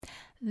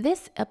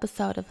This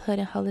episode of Hood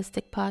and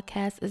Holistic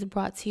Podcast is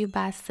brought to you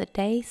by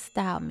Sade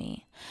Style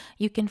Me.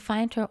 You can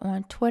find her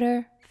on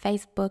Twitter,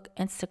 Facebook,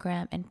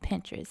 Instagram, and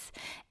Pinterest.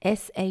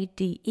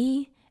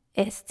 SadeStyledme.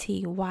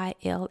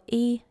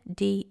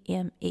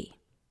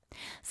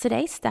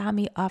 Sade Style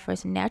Me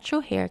offers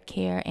natural hair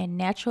care and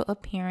natural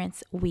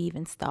appearance weave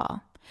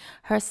install.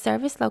 Her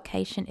service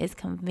location is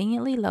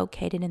conveniently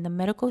located in the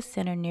Medical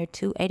Center near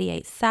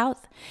 288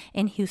 South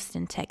in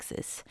Houston,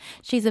 Texas.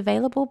 She's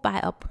available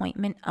by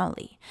appointment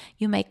only.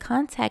 You may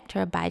contact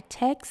her by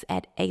text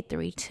at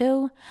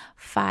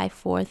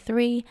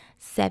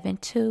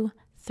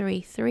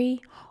 832-543-7233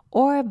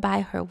 or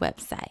by her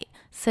website,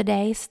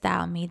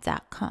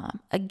 SadeStyleMe.com.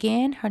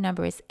 Again, her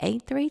number is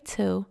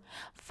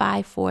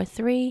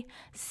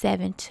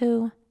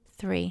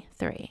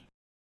 832-543-7233.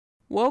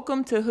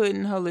 Welcome to Hood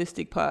and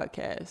Holistic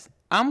Podcast.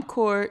 I'm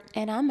Court.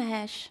 And I'm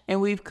Ash.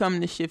 And we've come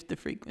to shift the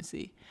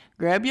frequency.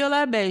 Grab your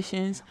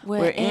libations.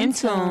 We're in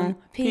tune.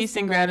 Peace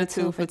and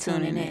gratitude for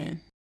tuning in.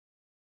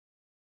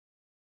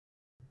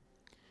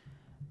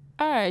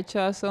 All right,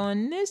 y'all. So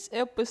in this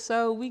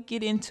episode, we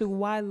get into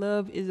why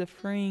love is a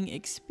freeing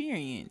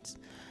experience.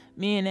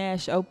 Me and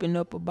Ash opened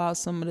up about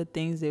some of the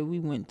things that we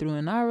went through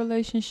in our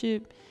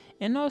relationship.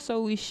 And also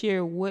we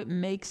share what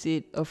makes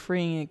it a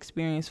freeing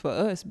experience for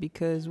us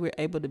because we're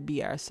able to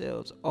be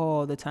ourselves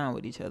all the time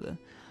with each other,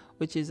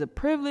 which is a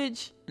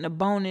privilege and a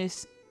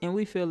bonus, and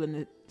we feel a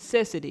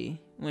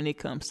necessity when it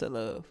comes to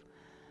love.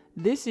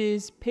 This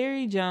is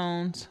Perry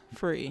Jones,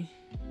 Free.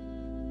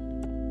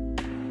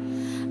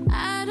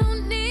 I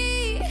don't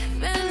need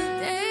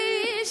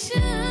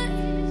validation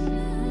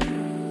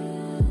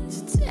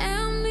to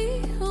tell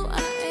me who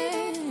I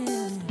am.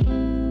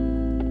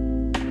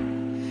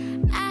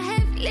 I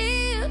have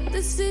lived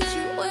the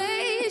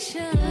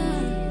situation,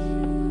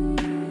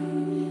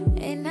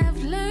 and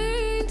I've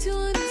learned to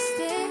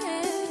understand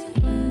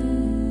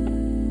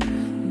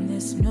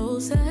there's no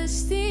such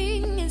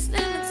thing as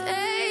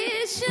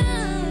limitations.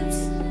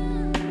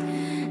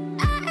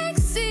 I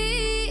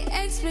exceed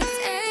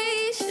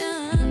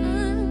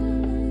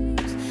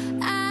expectations.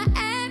 I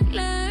have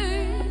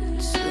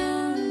learned to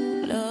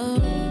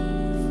love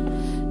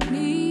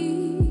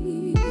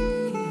me.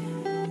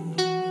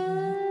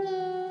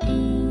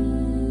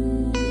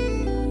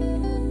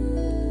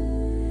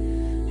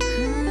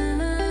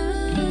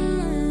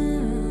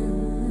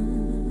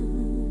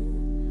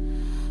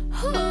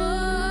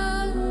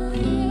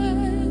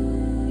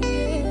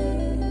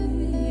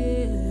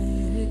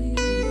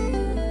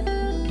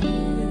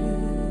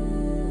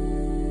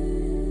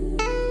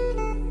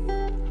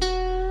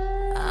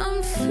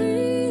 I'm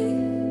free.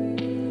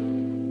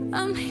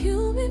 I'm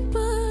human,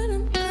 but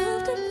I'm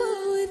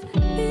comfortable with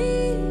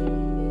me.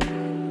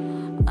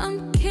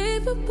 I'm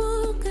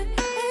capable, got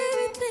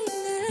everything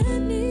that I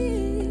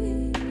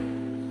need.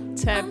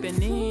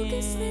 Tapping in.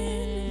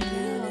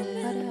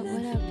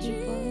 What up,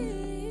 people?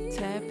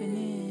 Tapping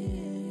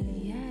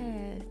in.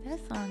 Yes, that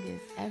song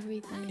is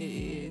everything. It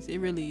is. It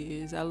really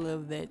is. I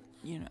love that,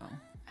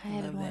 I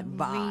had it love that on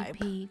vibe.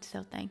 repeat,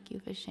 so thank you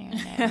for sharing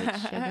that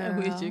with your girl.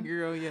 With your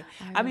girl, yeah.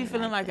 I be really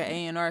feeling like like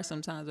an A&R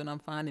sometimes when I'm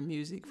finding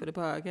music for the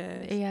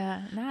podcast.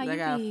 Yeah, nah, 'Cause you I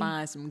gotta be,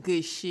 find some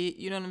good shit.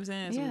 You know what I'm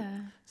saying? yeah.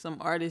 Some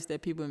artists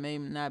that people may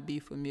not be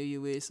familiar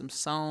with. Some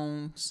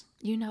songs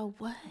You know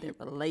what? that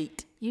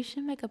relate. You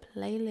should make a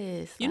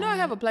playlist. You know, I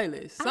have a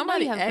playlist. I know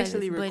Somebody you have a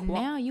actually playlist, but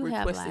now you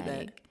have requested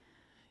like that.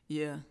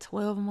 Yeah.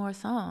 12 more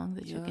songs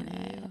that you Yeah, can yeah.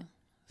 add.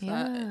 So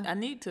Yeah. I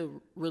need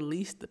to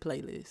release the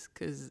playlist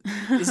because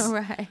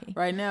Right.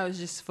 right now it's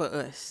just for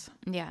us.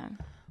 Yeah.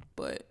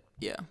 But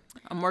yeah,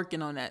 I'm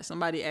working on that.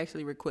 Somebody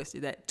actually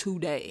requested that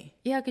today.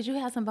 Yeah, because you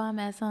have some bomb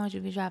ass songs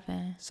you be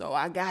dropping. So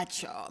I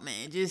got y'all,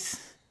 man.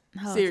 Just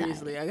Hold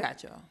seriously, I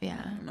got y'all.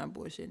 Yeah. I'm not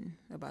bullshitting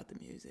about the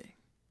music.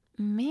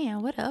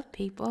 Man, what up,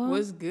 people?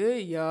 What's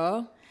good,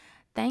 y'all?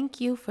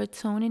 Thank you for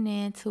tuning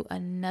in to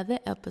another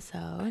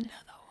episode.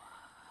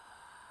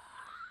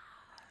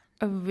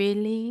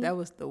 Really That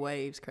was the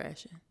waves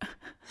crashing.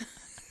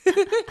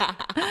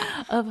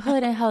 of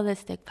Hood and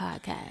Holistic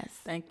Podcast.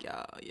 Thank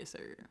y'all. Yes,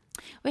 sir.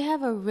 We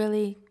have a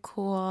really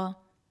cool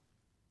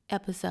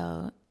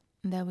episode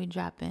that we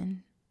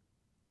dropping.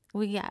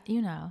 We got,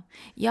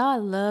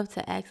 y'all love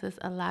to ask us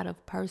a lot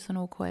of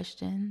personal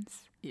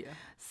questions. Yeah.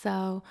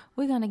 So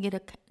we're gonna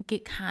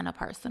get kind of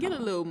personal. Get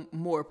a little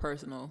more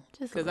personal.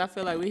 Just a Because I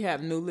feel like we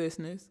have new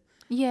listeners.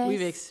 Yes.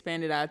 We've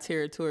expanded our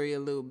territory a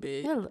little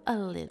bit. a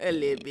little bit. A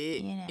little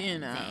bit. You know. You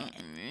what I'm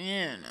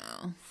saying?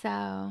 know.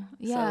 So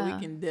yeah. So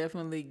we can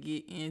definitely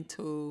get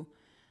into,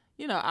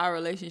 our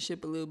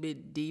relationship a little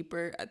bit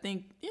deeper. I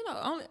think,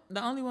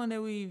 the only one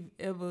that we've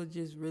ever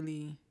just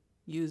really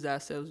used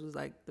ourselves was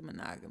like the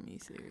monogamy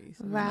series.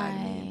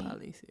 Monogamy and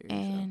poly series.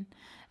 And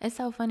it's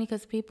so funny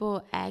because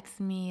people ask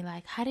me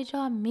like, how did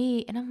y'all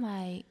meet? And I'm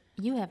like,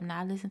 you have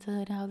not listened to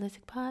the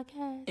Holistic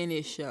Podcast? And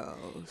it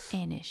shows.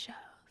 And it shows.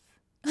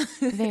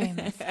 Very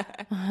much so.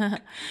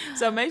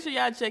 So make sure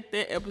y'all check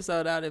that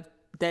episode out if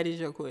that is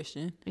your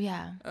question.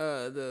 Yeah.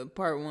 The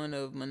part 1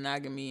 of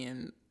monogamy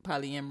and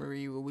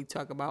polyamory, where we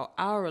talk about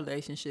our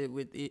relationship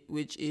with it,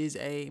 which is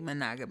a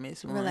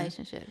monogamous one.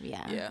 Relationship,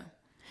 yeah. Yeah.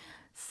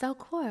 So,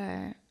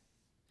 Core,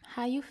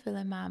 how you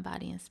feeling, mind,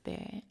 body, and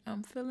spirit?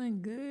 I'm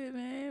feeling good,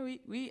 man.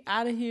 We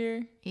out of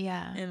here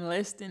Yeah. in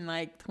less than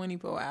like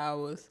 24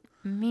 hours.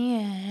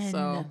 Man.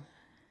 So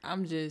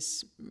I'm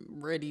just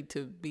ready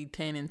to be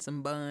tanning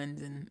some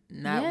buns and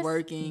not Yes,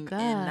 working God.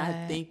 and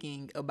not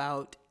thinking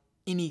about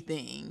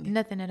anything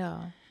Nothing at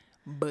all.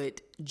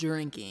 but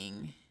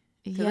drinking.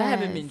 Because Yes. I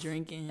haven't been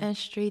drinking. And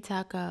street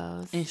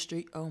tacos. And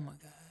street, oh my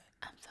God.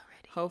 I'm so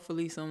ready.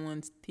 Hopefully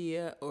someone's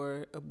tia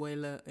or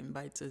abuela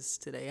invites us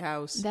to their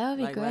house. That would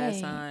be like great.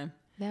 last time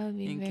That would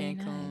be in very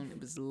Cancun. nice. It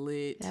was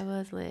lit. That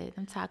was lit.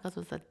 Them tacos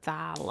was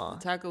 $1.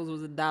 Tacos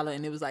was $1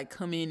 and it was like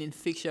come in and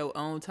fix your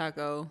own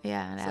taco.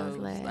 Yeah, that so was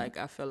it was lit. like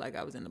I felt like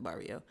I was in the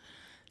barrio.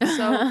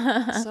 So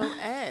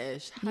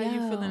Ash, how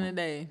you feeling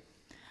today?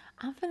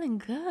 I'm feeling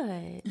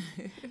good.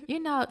 You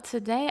know,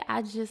 today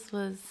I just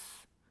was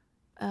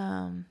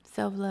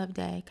self-love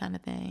day kind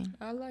of thing.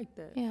 I like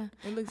that. Yeah.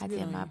 It looks I good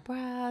did on my you.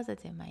 brows, I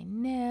did my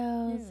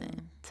nails Yeah.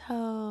 and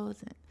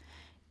toes and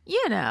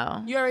you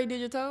know. You already did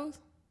your toes?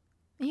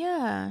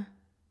 Yeah.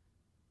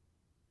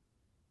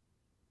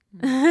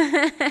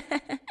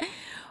 Mm.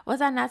 Was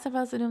I not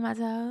supposed to do my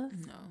toes?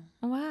 No.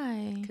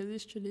 Why? Because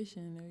it's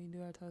tradition that we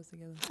do our toes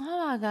together.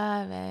 Oh my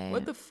God, babe.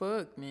 What the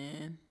fuck,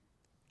 man?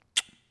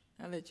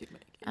 I'll let you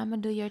make it. I'm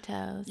gonna do your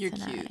toes You're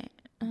tonight. cute.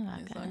 Oh my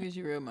As God. long as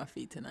you rub my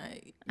feet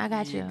tonight. I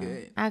got you're you.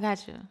 good. I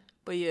got you.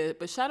 But yeah,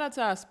 shout out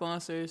to our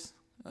sponsors.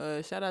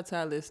 Shout out to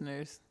our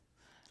listeners.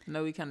 I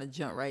know we kind of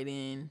jump right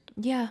in.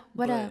 Yeah.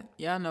 What but up?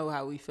 Y'all know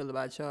how we feel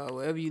about y'all.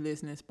 Wherever you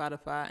listening,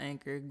 Spotify,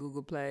 Anchor,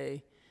 Google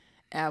Play,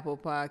 Apple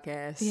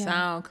Podcasts, Yeah.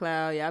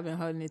 SoundCloud. Y'all been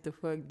holding it the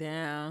fuck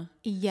down.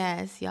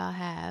 Yes, y'all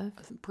have.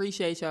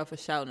 Appreciate y'all for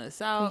shouting us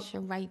out.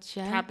 Appreciate right,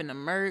 yeah. Copping the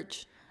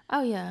merch.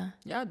 Oh yeah.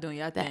 Y'all doing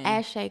y'all The thing.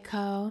 Ashay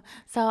Co.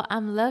 So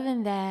I'm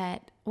loving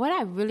that. What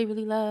I really,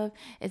 really love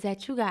is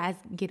that you guys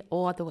get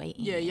all the way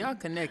in. Yeah, y'all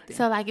connecting.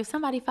 So like if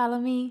somebody follow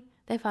me,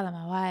 they follow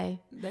my wife.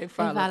 they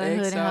follow Hood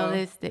and EXO.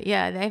 Holistic.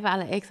 Yeah, they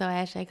follow EXO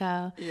Ashay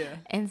Co. Yeah.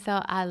 And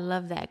so I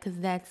love that because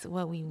that's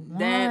what we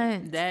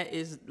want. That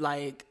is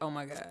like, oh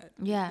my God.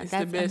 Yeah, it's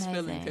that's the best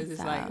amazing. feeling because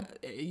it's So-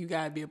 like you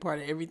gotta be a part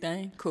of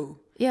everything. Cool.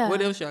 Yeah.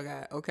 What else y'all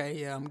got? Okay,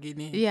 yeah, I'm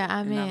getting in. Yeah,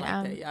 I'm And in. like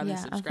I'm- that. Y'all yeah, done I'm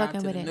subscribe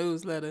fucking to with the it.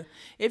 newsletter.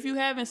 If you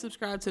haven't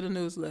subscribed to the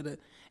newsletter,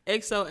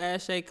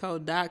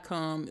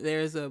 exoashayco.com.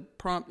 There's a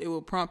prompt. It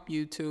will prompt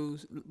you to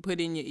put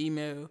in your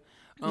email.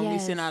 We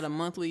Yes. send out a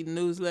monthly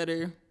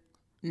newsletter.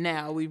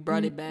 Now we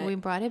brought it back. We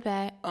brought it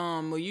back.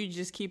 Well, you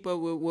just keep up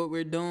with what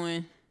we're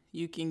doing.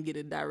 You can get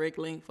a direct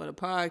link for the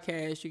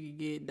podcast. You can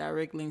get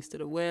direct links to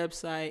the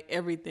website.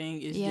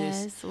 Everything is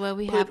Yes, just what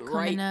we put have coming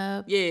right,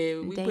 up. Yeah,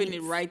 we putting it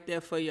dates. right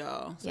there for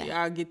y'all. So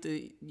Yeah. y'all get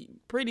to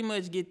pretty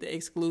much get the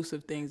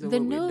exclusive things of The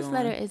what we're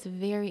newsletter doing. is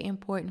very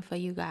important for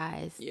you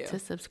guys Yeah. to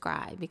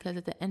subscribe because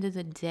at the end of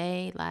the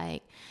day,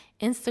 like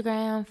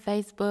Instagram,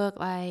 Facebook,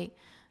 like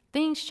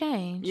things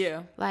change.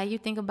 Yeah. Like you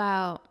think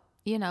about,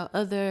 you know,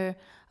 other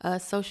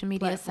social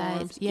media Platforms,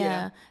 sites,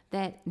 yeah.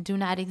 that do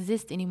not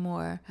exist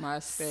anymore.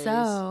 MySpace,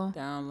 So-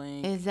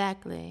 Downlink.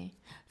 Exactly.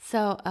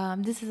 So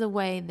this is a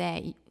way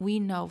that we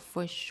know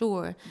for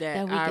sure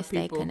that we our can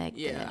stay people, connected.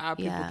 Yeah, our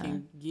people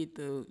can get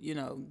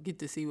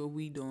to see what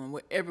we doing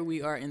wherever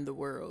we are in the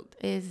world.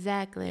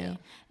 Exactly. Yeah.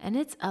 And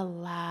it's a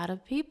lot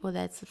of people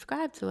that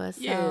subscribe to us.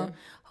 Yeah. So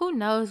who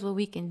knows what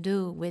we can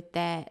do with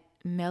that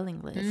mailing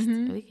list.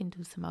 We can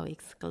do some more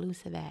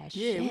exclusive ass Mm-hmm.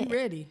 Yeah, shit. we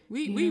ready.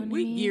 We You we know what I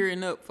we mean?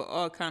 gearing up for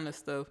all kind of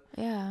stuff.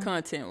 Yeah.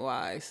 Content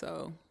wise.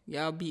 So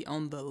y'all be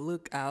on the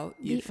lookout.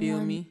 You Be feel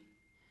on- me?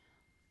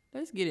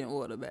 Let's get in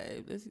order,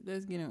 babe.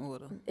 Let's get in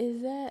order.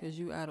 Is that Cause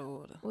you out of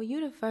order. well you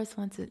the first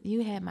one to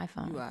you had my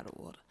phone. You out of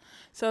order.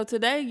 So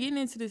today, getting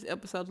into this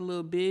episode a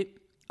little bit,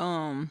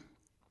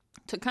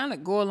 to kind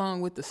of go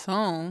along with the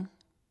song,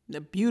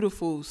 the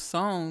beautiful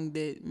song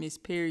that Miss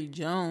Perry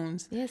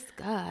Jones Yes,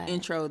 God.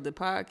 introed the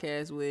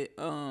podcast with.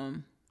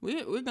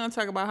 We're gonna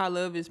talk about how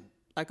love is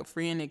like a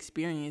freeing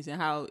experience and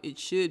how it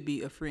should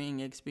be a freeing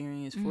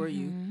experience for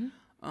you.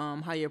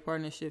 How your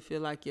partner should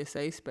feel like your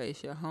safe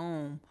space, your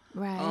home.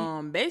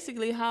 Right.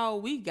 Basically how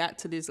we got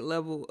to this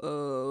level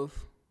of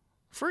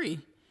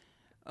free.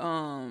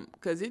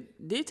 Cause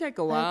it did take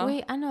a while.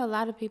 Like I know a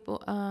lot of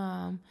people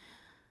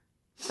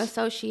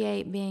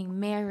associate being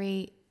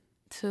married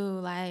to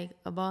like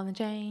a ball and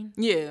chain.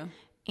 Yeah.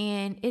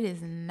 And it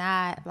is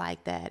not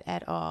like that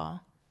at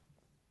all.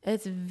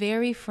 It's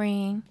very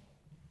freeing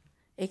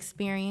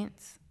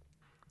experience.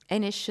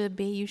 And it should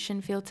be. You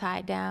shouldn't feel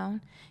tied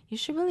down. You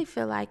should really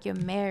feel like you're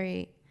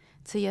married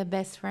to your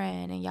best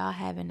friend and y'all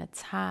having the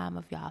time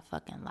of y'all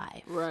fucking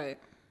life. Right.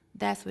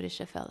 That's what it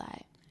should feel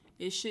like.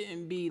 It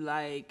shouldn't be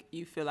like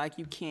you feel like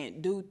you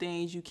can't do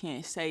things, you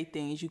can't say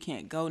things, you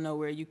can't go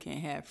nowhere, you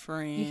can't have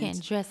friends. You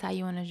can't dress how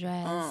you want to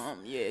dress.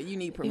 Yeah, you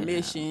need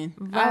permission.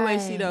 know, I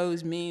always see right.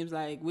 those memes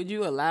like, would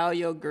you allow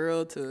your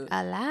girl to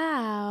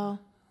Allow.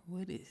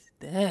 what is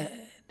that?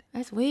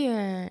 That's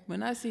weird.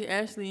 When I see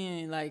Ashley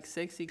in like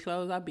sexy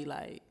clothes, I'd be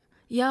like,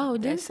 Yo,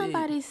 didn't That's it.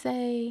 somebody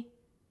say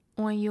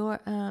on your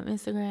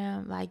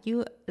Instagram, like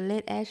you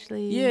let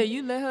Ashley. Yeah,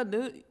 you let her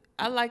do it.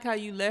 I like how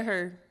you let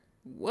her.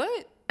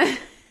 What?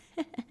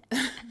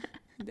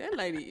 That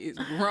lady is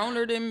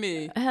growner than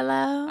me.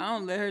 Hello. I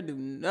don't let her do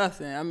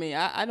nothing. I mean,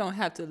 I don't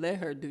have to let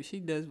her do. She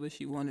does what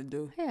she want to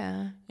do.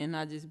 Yeah. And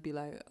I just be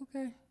like,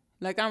 okay.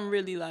 Like, I'm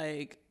really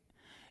like,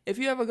 if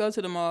you ever go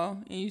to the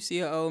mall and you see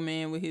an old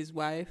man with his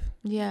wife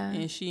Yeah.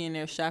 and she in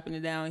there shopping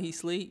it down and he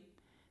sleep,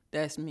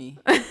 that's me.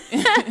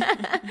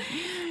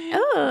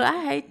 Oh,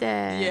 I hate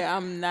that. Yeah,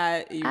 I'm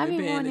not even I be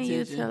paying wanting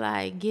attention. you to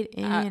like get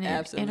in I and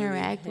absolutely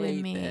interact with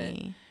hate me.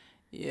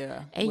 that.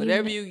 Yeah. And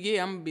Whatever you get,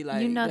 I'm going to be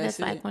like, You know that's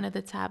that's like it. one of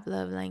the top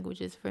love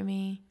languages for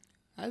me.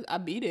 I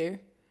be there.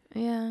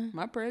 Yeah.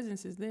 My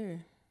presence is there.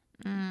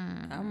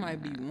 I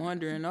might be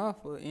wandering off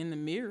or in the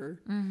mirror.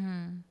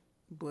 Mm-hmm.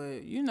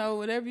 But, you know,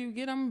 whatever you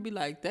get, I'm going to be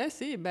like,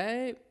 that's it,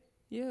 babe.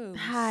 Yeah.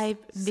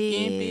 Hype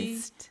Skimpy,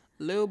 beast.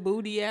 little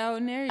booty out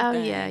and everything. Oh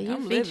yeah, you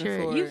I'm living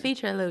for it.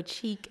 feature a little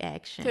cheek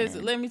action. Because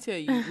let me tell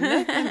you,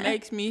 nothing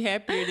makes me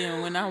happier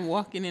than when I'm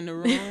walking in the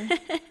room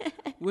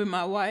with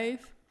my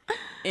wife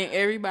and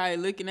everybody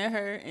looking at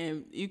her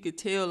and you could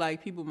tell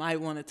like people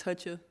might want to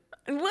touch her.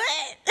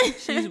 What?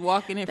 She's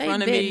walking in They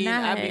front of bet me.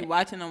 I be not.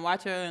 watching them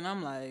watch her and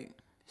I'm like,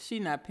 she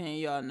not paying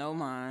y'all no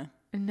mind.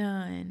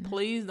 None.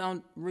 Please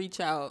don't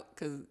reach out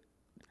because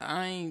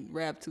I ain't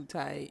wrapped too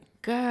tight.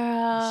 Girl.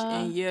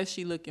 And yeah,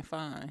 she looking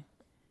fine.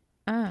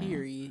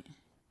 Period.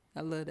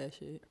 I love that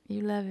shit.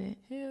 You love it.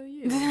 Hell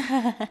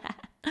yeah.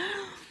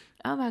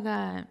 Oh my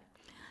God.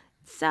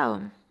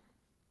 So,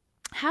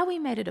 how we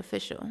made it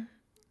official?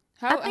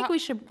 I think we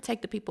should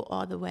take the people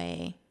all the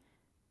way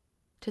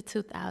to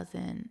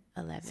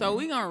 2011. So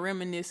we gonna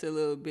reminisce a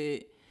little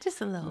bit.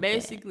 Just a little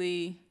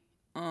Basically,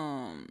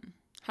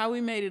 how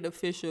we made it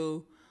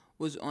official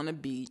was on a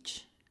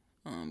beach,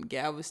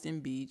 Galveston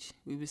Beach.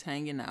 We was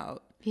hanging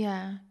out. bit.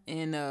 Yeah.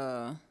 And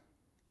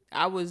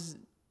I was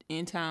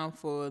in town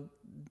for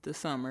the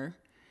summer.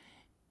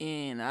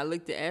 And I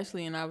looked at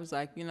Ashley and I was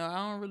like, you know, I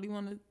don't really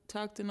want to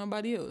talk to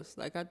nobody else.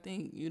 Like, I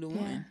think you the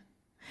one.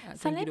 I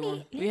So think let you the one.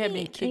 me We had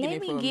been kicking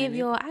it for a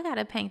minute. I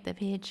gotta paint the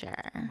picture.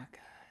 Oh my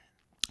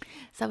God.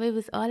 So it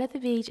was all at the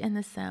beach and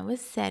the sun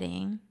was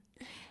setting.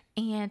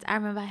 And I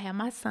remember I had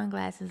my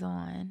sunglasses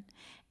on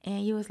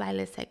and you was like,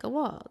 let's take a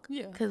walk.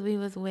 Yeah. Because we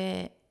was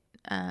with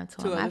two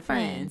of my other friends.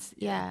 friends.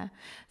 Yeah.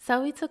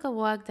 So we took a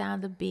walk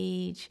down the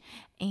beach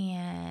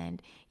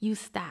and you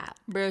stopped.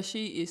 Bruh,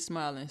 she is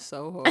smiling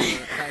so hard.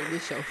 Like,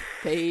 this your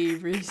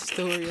favorite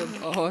story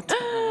of all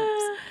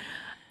times.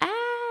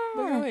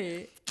 But go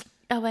ahead.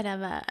 Oh,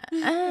 whatever.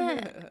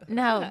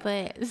 No,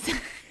 but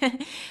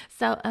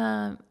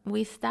so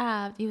we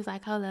stopped. You was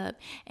like, hold up.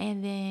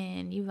 And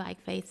then you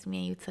like faced me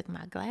and you took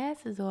my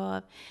glasses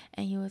off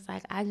and you was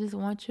like, I just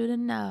want you to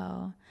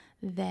know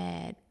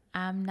that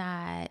I'm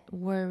not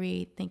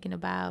worried,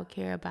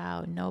 care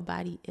about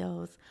nobody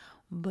else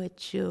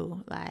but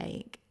you.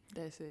 Like,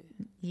 That's it.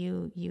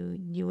 you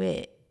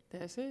it.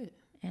 That's it.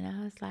 And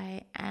I was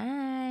like,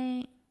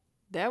 I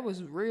That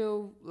was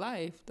real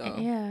life, though.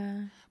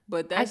 yeah.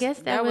 But I guess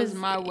that was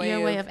my way your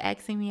of, way of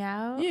asking me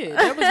out. Yeah,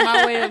 that was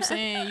my way of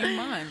saying you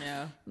mine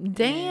now.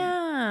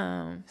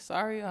 Damn.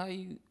 Sorry, all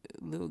you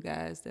little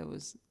guys that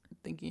was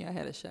thinking I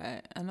had a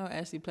shot. I know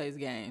Ashley plays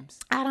games,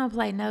 I don't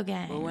play no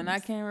games. but when I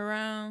came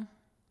around,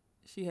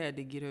 she had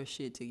to get her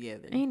shit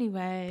together.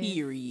 Anyway,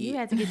 Period. you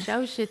had to get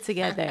your shit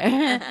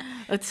together.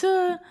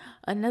 Until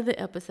another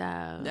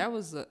episode. That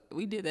was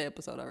we did that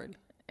episode already.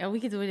 And we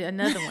could do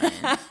another one.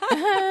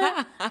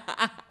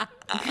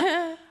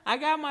 I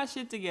got my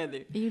shit together.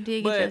 You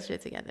did get But your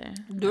shit together.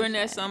 During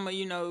that summer,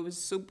 you know, it was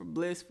super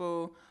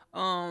blissful.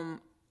 One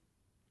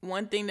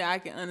thing that I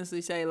can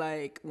honestly say,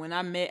 like, when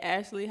I met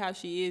Ashley, how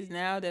she is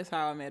now, that's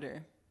how I met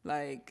her.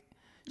 Like,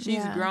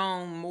 she's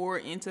grown more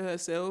into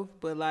herself,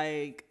 but,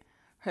 like,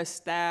 her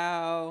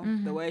style,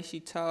 the way she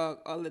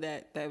talked, all of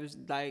that was,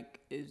 like,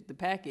 is the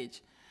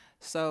package.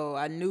 So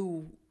I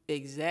knew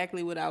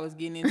exactly what I was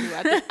getting into.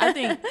 I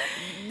think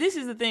this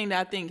is the thing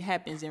that I think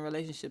happens in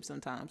relationships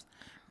sometimes.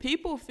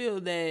 People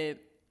feel that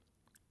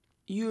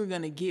you're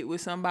going to get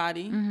with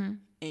somebody and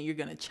you're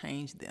going to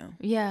change them.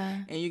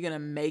 Yeah. And you're going to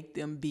make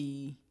them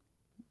be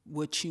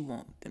what you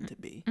want them to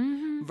be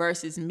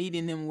versus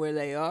meeting them where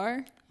they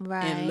are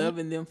and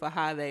loving them for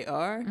how they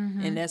are.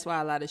 And that's why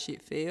a lot of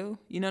shit fail.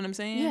 You know what I'm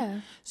saying? Yeah.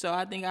 So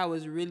I think I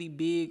was really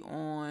big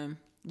on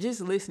just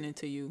listening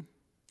to you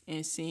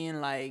and seeing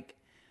like,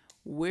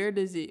 where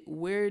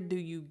do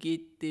you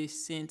get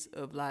this sense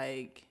of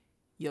like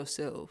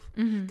yourself?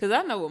 Because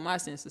I know where my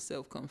sense of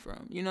self comes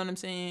from. You know what I'm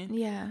saying?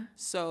 Yeah.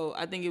 So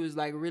I think it was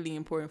like really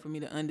important for me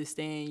to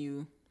understand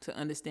you, to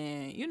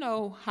understand, you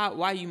know,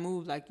 why you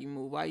move like you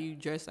move, why you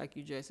dress like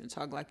you dress and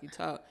talk like you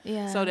talk.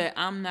 Yeah. So that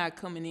I'm not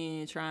coming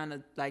in trying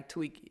to like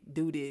tweak,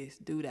 do this,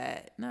 do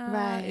that. Nah,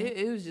 Right.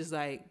 it was just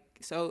like,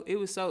 so it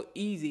was so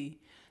easy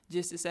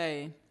just to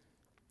say,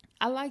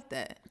 I like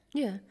that.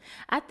 Yeah.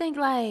 I think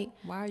like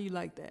Why are you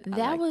like that? I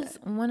that like was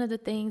one of the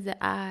things that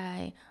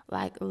I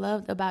like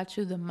loved about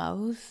you the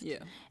most. Yeah.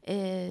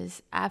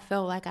 Is I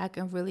felt like I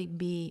can really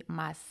be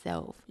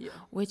myself. Yeah.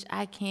 Which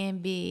I can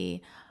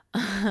be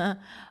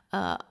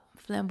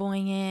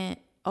flamboyant,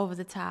 over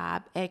the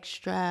top,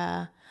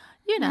 extra.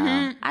 You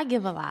know, I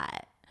give a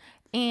lot.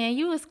 And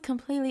you was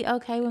completely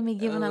okay with me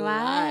giving a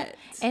lot. lot.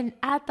 And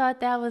I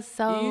thought that was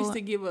so You used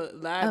to give a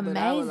lot, but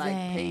I would like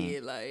pay amazing.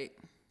 it. Like,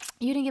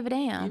 you didn't give a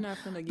damn. you're not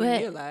finna give But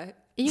me a lot.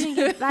 you didn't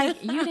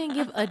give you didn't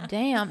give a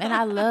damn, and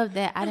I love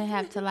that I didn't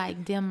have to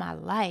like dim my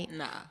light.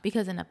 Nah.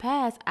 Because in the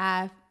past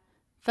I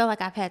felt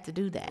like I've had to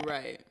do that.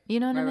 Right. You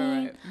know what I Right, right,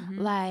 mean? right.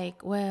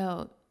 Like,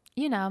 well,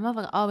 you know,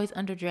 motherfucker always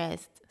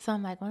underdressed. So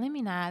I'm like, well, let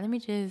me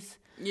just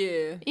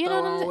Yeah. You throw know what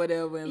I'm on saying?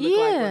 whatever and look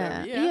like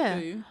whatever. Yeah, I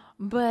feel you.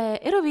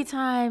 But it'll be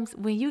times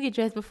when you get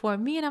dressed before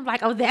me, and I'm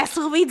like, oh, that's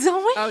what we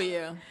doing? Oh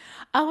yeah.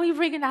 Are we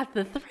bringing out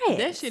the thread?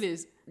 That shit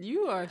is.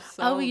 You are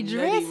so. Are we nutty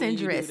when you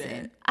do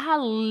dressing? that. I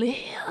live.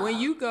 When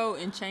you go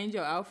and change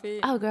your outfit,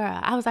 Oh, girl,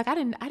 I was like, I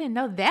didn't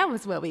know that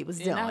was what we was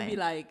and doing. I'd be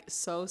like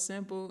so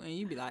simple, and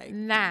you be like,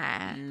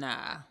 Nah,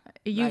 nah.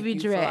 you like be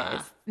fly.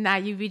 dressed. Nah,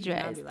 you be And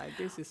I'd dressed. be like,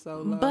 this is so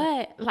low.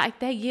 But like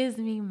that gives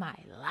me my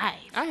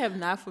life. I have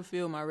not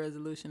fulfilled my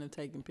resolution of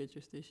taking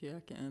pictures this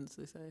year. I can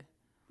honestly say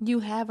You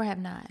have or have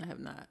not? I have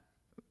not.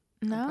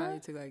 I No, probably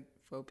took like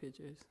 4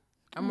 pictures.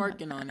 I'm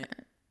working on it.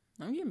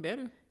 I'm getting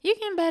better. you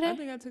getting I better.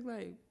 think I took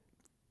like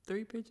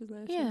 3 pictures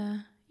last year. Yeah,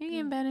 you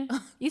getting better.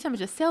 You talking about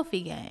your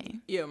selfie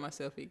game, Yeah, my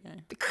selfie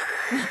game.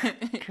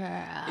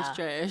 girl. It's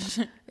trash.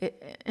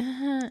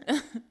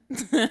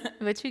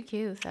 But you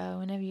cute, so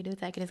whenever you do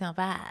take it, it's gonna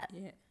vibe.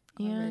 Yeah.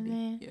 You know what I'm already.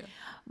 saying? Yeah.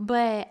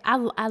 But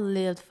I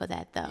lived for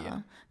that though. Yeah.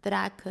 That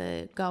I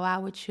could go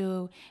out with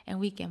you and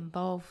we can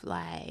both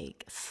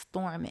like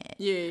storm it.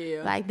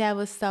 Yeah. Like that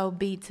was so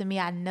beat to me.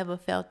 I never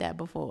felt that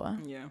before.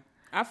 Yeah.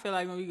 I feel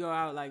like when we go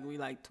out, like we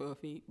like 12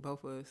 feet,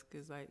 both of us,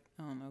 because like,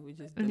 I don't know, we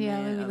just Yeah,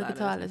 demand we a look lot at of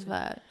tall as attention.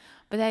 fuck.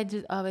 But that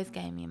just always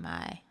gave me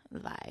my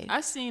life.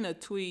 I seen a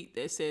tweet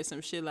that said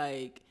some shit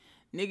like,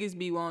 niggas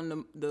be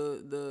wanting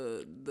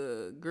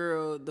the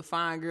girl, the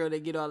fine girl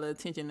that get all the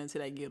attention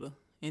until they get her,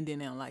 and then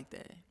they don't like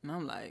that. And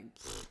I'm like,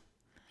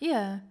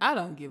 Yeah. I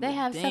don't give They a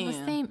have damn.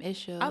 self-esteem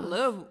issues. I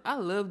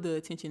love the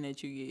attention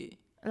that you get.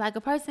 Like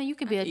a person, you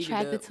can be I eat it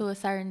attracted up. to a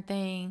certain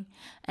thing,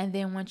 and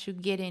then once you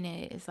get in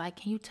it, it's like,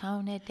 can you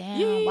tone that down?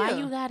 Yeah. Why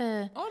you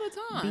gotta All the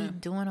be time.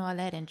 doing all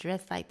that and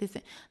dress like this?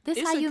 This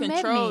It's how a you met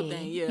control me.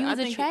 thing, yeah. You I was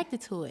think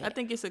attracted to it. I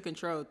think it's a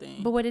control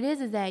thing. But what it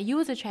is that you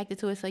was attracted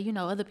to it, so you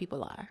know other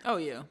people are. Oh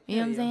yeah. You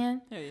know what I'm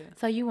saying? Yeah, yeah.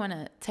 So you want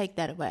to take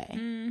that away.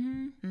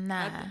 Mm-hmm.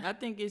 Nah. I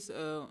think it's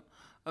a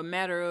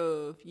matter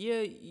of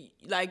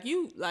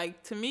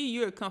like to me,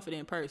 you're a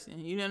confident person.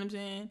 You know what I'm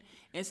saying?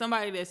 And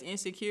somebody that's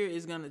insecure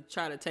is gonna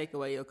try to take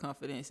away your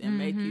confidence and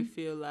make you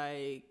feel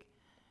like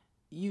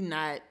you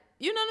not.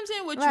 You know what I'm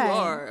saying? What Right, you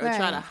are, or try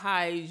to right.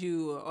 hide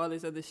you, or all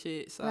this other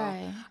shit. So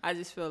Right. I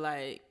just feel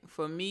like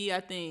for me, I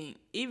think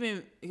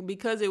even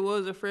because it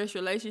was a fresh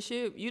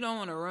relationship, you don't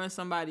want to run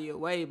somebody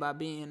away by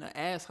being an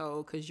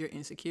asshole because you're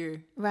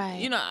insecure.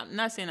 Right. You know, I'm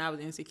not saying I was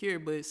insecure,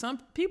 but some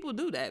people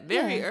do that.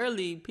 Very Yeah.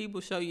 early,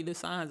 people show you the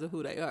signs of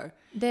who they are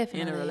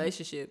Definitely. in a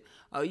relationship.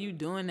 Are you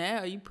doing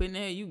that? Are you putting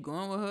that? Are you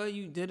going with her?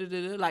 You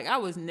da-da-da-da. Like, I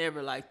was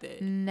never like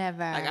that. Never.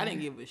 Like, I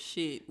didn't give a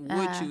shit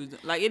what you was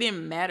doing. Like, it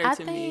didn't matter I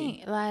to think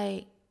me.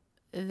 like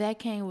that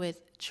came with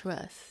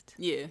trust.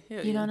 Yeah.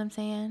 Hell You know yeah. what I'm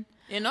saying?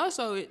 And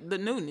also the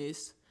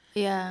newness.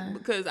 Yeah.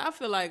 Because I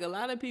feel like a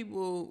lot of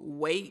people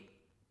wait.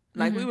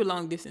 Like, we were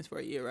long distance for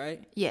a year,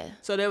 right? Yeah.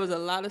 So there was a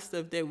lot of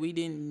stuff that we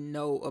didn't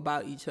know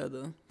about each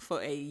other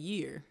for a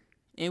year.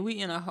 And we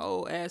in a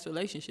whole ass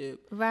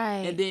relationship. Right.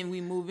 And then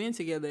we move in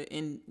together,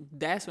 and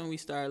that's when we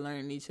start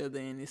learning each other,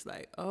 and it's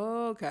like,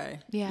 oh, okay.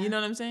 Yeah. You know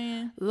what I'm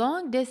saying?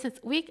 Long distance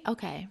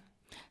okay.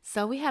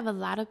 So we have a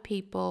lot of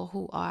people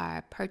who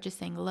are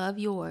purchasing Love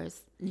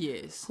Yours,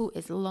 Yes. who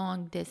is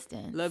long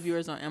distance. Love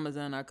Yours on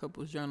Amazon, our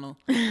couple's journal,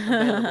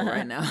 available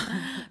right now.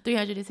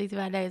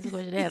 365 days is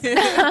what it is.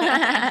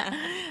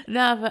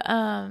 No, but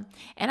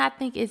and I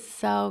think it's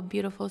so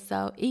beautiful.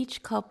 So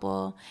each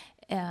couple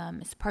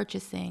is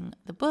purchasing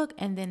the book,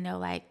 and then they'll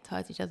like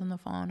talk to each other on the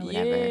phone or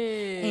whatever,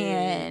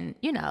 Yeah. and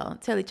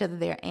tell each other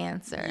their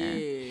answer.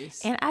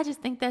 Yes. And I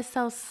just think that's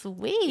so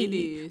sweet. It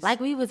is. Like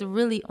we was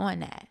really on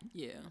that.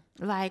 Yeah.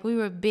 Like we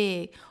were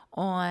big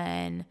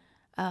on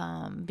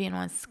being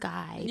on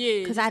Skype. Yeah,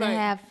 because just I didn't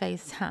like- have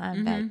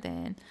FaceTime back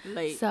then.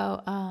 Late.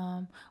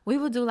 So we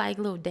would do like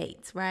little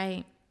dates,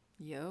 right?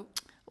 Yep.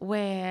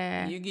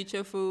 Where You get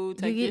your food,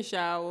 take your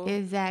shower.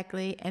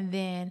 Exactly. And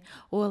then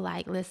we'll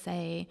like, let's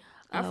say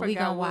I we forgot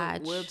gonna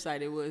what watch.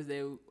 website it was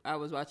that I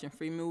was watching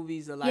free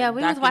movies or like Yeah,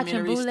 we was watching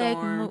Documentary bootleg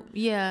Storm.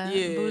 Yeah.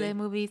 Yeah.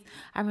 Movies.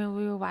 I remember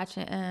we were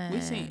watching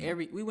We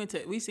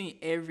seen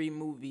every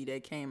movie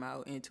that came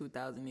out in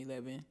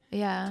 2011,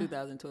 yeah,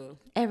 2012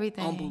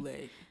 everything. on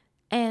bootleg.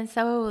 And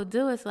so what we'll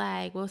do is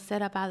like we'll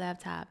set up our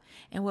laptop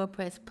and we'll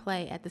press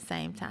play at the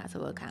same time. So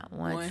we'll count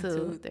one,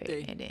 two,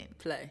 three, and then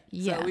play.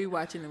 Yeah. So we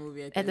watching the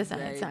movie at the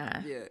same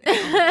time.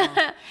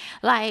 Yeah.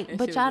 Like, That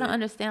but shit y'all was don't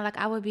understand. Like,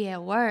 I would be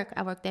at work.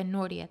 I worked at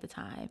Nordy at the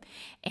time,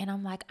 and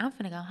I'm like, I'm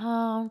finna go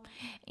home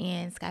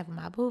and Skype with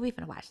my booby,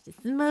 finna watch this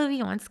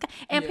movie on Skype.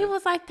 And Yeah. people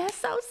was like, "That's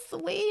so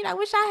sweet. I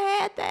wish I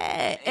had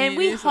that." And And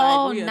we it's like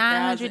whole we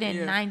 1,000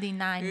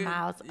 999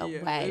 miles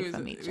away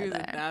from each We was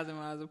other. 1,000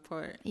 miles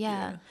apart.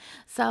 Yeah.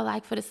 So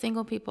like for the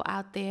single people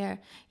out there,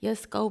 your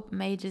scope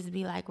may just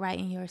be like right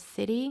in your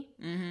city.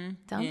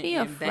 Don't be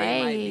And they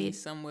might be afraid.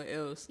 somewhere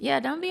else. Yeah,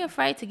 don't be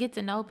afraid to get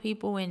to know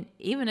people in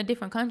even a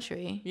different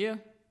country.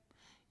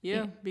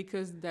 Yeah,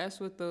 because that's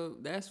what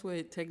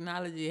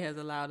technology has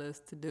allowed us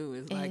to do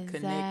is like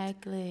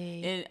connect.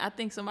 Exactly. And I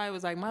think somebody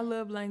was like, my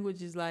love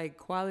language is like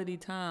quality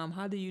time.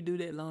 How do you do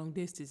that long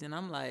distance? And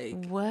I'm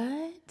like,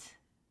 What?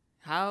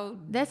 how?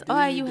 That's do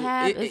all you you do-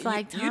 have it- is it-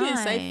 like You didn't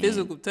say time.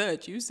 physical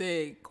touch. You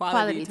said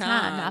Quality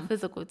time, not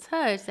physical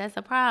touch. That's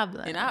a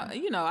problem. And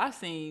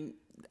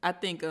I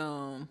think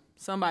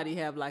somebody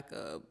have like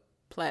a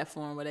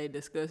platform where they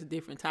discuss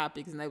different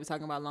topics and they were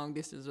talking about long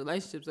distance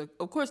relationships.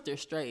 Of course they're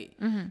straight.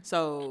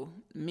 So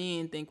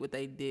men think what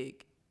they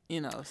dig, so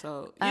you know what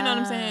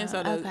I'm saying? So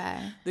okay.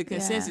 the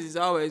consensus is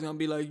always gonna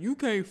be like, you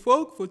can't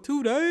fuck for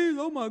 2 days.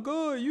 Oh my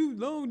God, you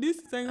long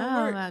distance ain't gonna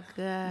Oh work. my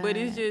God. But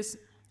it's just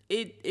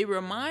it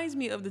reminds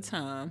me of the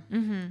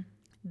time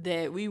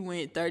that we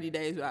went 30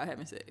 days without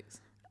having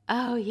sex.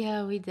 Oh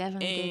yeah, we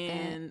definitely did that.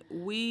 And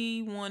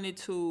we wanted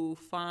to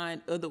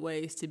find other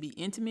ways to be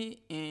intimate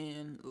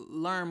and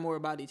learn more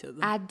about each other.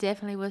 I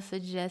definitely would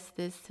suggest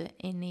this to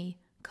any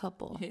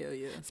couple. Hell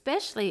yeah.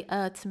 Especially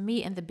to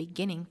me in the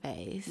beginning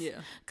phase. Yeah.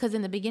 Because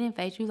in the beginning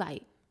phase,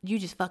 you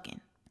just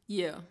fucking.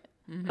 Yeah.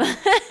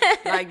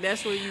 Like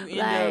that's where you end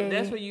up.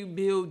 That's where you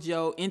build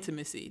your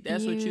intimacy.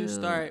 That's what you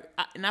start.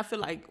 And I feel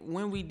like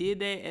when we did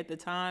that at the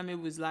time, it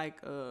was like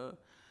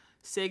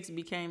sex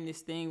became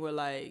this thing where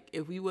like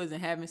if we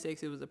wasn't having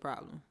sex, it was a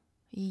problem.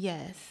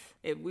 Yes.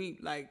 If we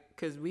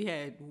because we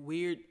had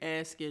weird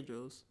ass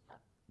schedules.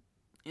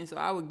 And so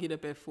I would get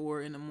up at 4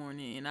 a.m.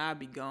 and I'd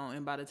be gone.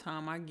 And by the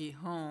time I get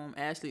home,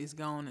 Ashley is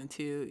gone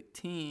until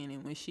 10.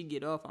 And when she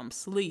get off, I'm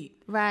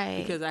asleep.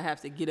 Right. Because I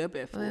have to get up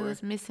at 4. We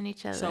was missing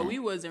each other. So we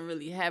wasn't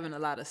really having a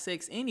lot of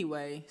sex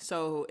anyway.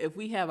 So if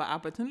we have an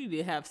opportunity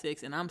to have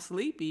sex and I'm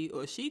sleepy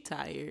or she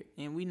tired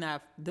and we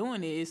not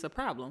doing it, it's a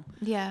problem.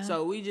 Yeah.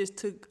 So we just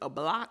took a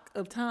block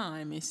of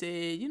time and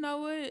said, you know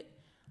what?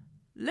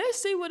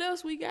 Let's see what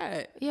else we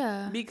got.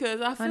 Yeah.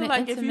 Because I feel an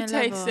like if you intimate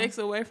take level. sex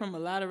away from a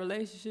lot of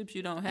relationships,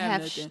 you don't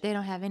have nothing. They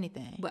don't have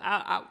anything. But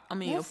I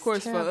mean, That's of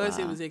course, for us, it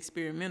terrible. was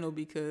experimental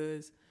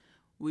because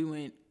we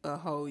went a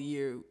whole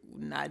year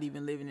not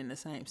even living in the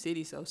same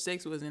city. So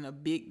sex wasn't a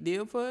big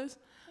deal for us.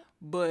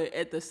 But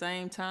at the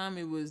same time,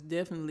 it was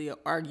definitely an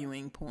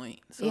arguing point.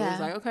 So it was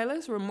like, okay,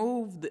 let's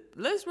remove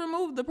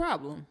the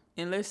problem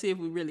and let's see if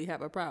we really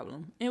have a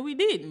problem. And we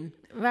didn't.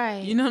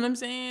 Right. You know what I'm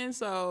saying?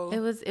 So It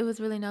was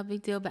really no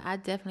big deal, but I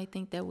definitely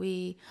think that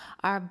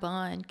our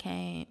bond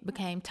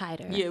became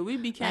tighter. yeah, we Like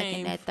in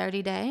became that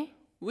 30 day.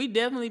 we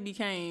definitely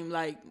became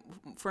like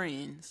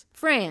friends.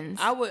 Friends.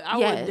 I would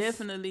Yes.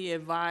 definitely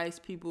advise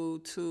people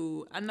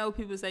to. I know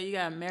people say you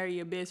gotta marry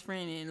your best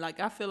friend, and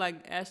like I feel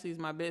like Ashley's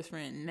my best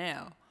friend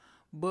now,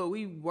 but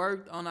we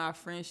worked on our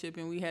friendship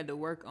and we had to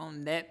work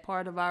on that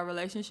part of our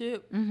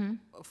relationship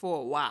for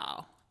a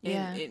while.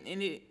 And, Yeah.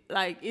 and it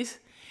like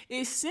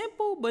it's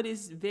simple, but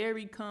it's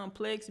very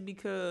complex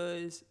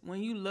because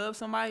when you love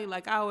somebody,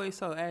 like I always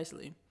told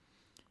Ashley,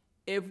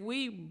 if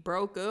we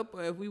broke up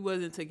or if we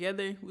wasn't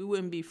together, we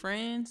wouldn't be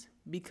friends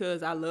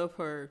because I love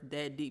her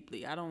that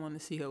deeply. I don't want to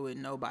see her with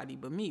nobody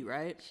but me,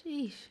 right?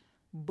 Sheesh.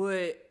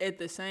 But at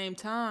the same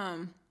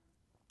time,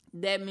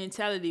 that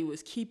mentality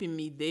was keeping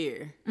me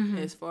there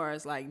as far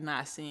as like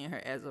not seeing her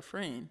as a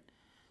friend.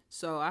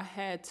 So I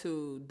had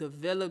to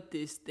develop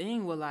this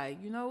thing where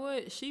like, you know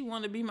what? She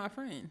want to be my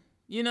friend.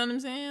 You know what I'm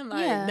saying?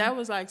 Like Yeah. that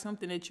was like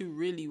something that you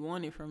really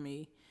wanted from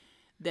me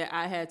that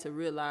I had to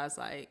realize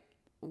like,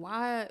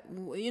 why,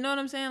 you know what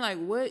I'm saying? Like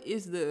what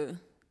is the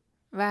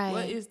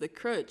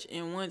crutch?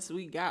 And once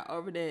we got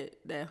over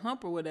that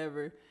hump or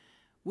whatever,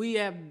 we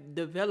have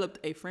developed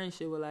a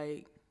friendship where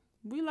like,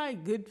 we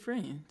like good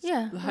friends.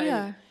 Yeah, like, we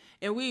are.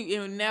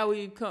 And now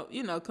we come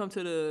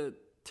to the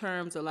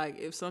terms of like,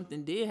 if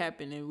something did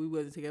happen and we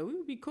wasn't together, we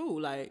would be cool.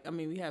 Like, I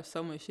mean, we have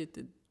so much shit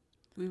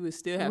we would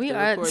still have to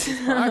record this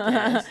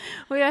podcast.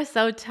 We are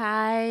so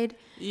tied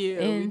Yeah,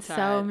 in we so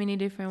tied. many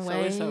different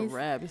ways. So it's a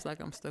wrap. It's like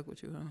I'm stuck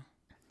with you, huh?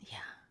 Yeah.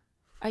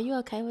 Are you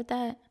okay with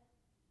that?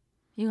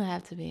 You gonna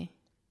have to be.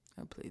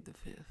 I plead the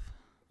fifth.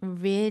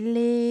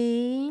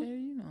 Really?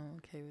 Baby, you know I'm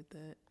okay with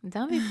that.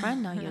 Don't be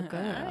fronting on your I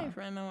girl. ain't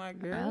friend on my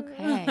girl.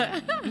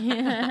 Okay.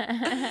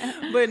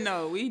 But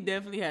no, we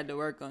definitely had to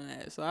work on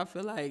that. So I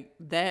feel like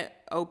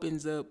that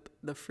opens up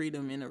the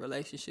freedom in a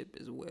relationship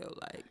as well.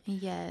 Like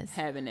Yes.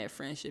 having that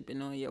friendship and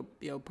knowing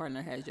your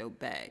partner has your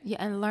back. Yeah,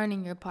 and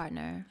learning your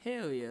partner.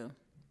 Hell yeah.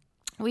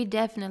 We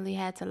definitely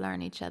had to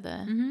learn each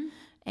other. Mm-hmm.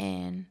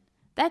 And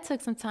That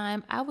took some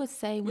time. I would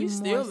say We more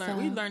still learn. so-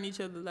 We learn each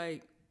other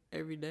like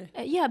every day.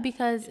 Yeah,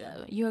 because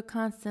you're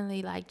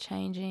constantly like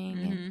changing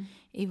Mm-hmm. and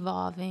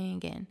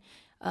evolving, and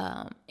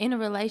in a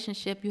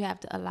relationship, you have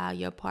to allow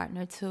your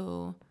partner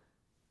to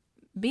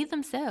be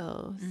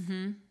themselves.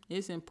 Mm-hmm.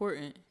 It's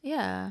important.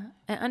 Yeah,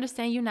 and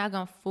understand you're not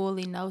gonna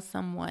fully know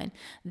someone.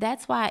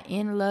 That's why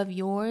in Love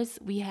Yours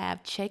we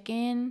have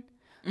check-in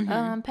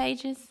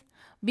pages,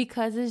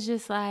 because it's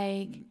just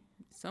like,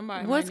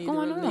 Somebody What's might need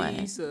going a on?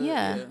 release.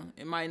 Yeah.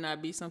 It might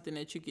not be something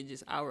that you could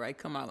just outright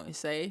come out and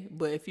say,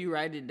 but if you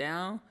write it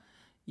down,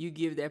 you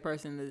give that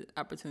person the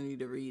opportunity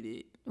to read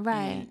it,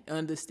 Right. and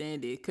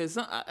understand it. Because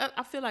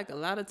I feel like a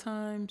lot of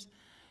times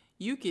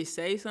you could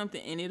say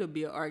something and it'll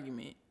be an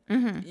argument.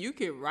 Mm-hmm. You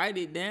could write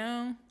it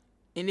down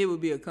and it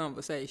would be a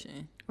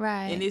conversation.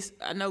 right. And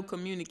I know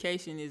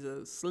communication is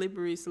a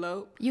slippery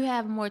slope. You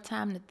have more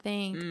time to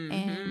think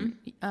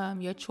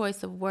and your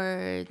choice of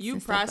words. You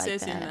and stuff like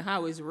processing that.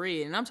 how it's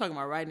read, and I'm talking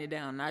about writing it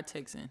down, not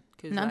texting.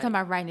 Cause No, I'm talking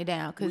about writing it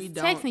down, because we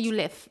don't- texting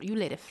you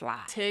let it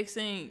fly.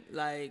 texting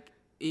like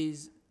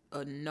is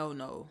a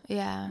no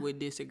Yeah. with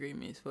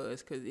disagreements for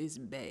us because it's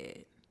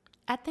bad.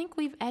 I think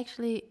we've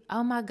actually,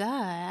 oh my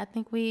God, I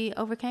think we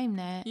overcame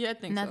that. Yeah, I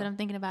think now so. that I'm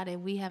thinking about it,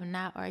 we have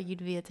not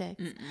argued via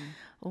text.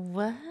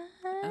 What?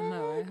 I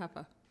know, right? High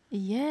five.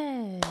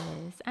 Yes.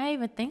 I didn't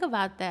even think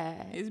about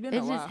that. It's been it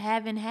a while. just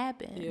haven't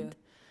happened. Yeah,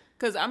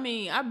 because I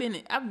mean, I've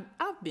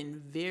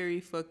been very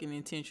fucking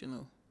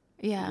intentional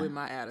Yeah. with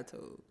my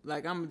attitude.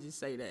 Like I'm gonna just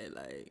say that,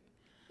 like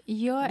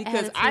Your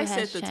because attitude I has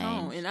set the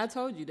tone, changed. and I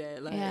told you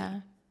that. Like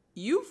Yeah.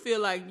 you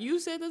feel like you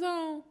set the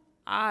tone,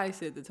 I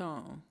set the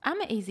tone I'm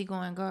an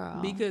easygoing girl.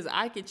 because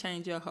I could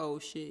change your whole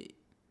shit.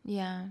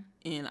 Yeah.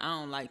 And I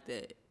don't like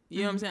that.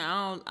 You know what I'm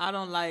saying? I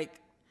don't like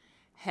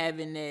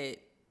having that.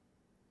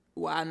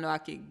 Well, I know I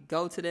could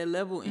go to that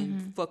level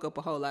and fuck up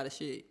a whole lot of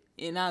shit.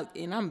 And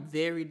I'm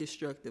very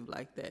destructive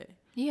like that.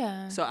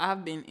 Yeah. So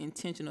I've been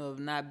intentional of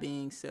not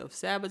being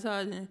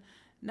self-sabotaging,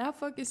 not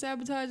fucking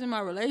sabotaging my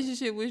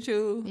relationship with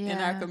you and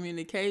Yeah. our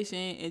communication,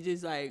 and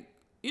just like,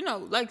 you know,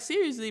 like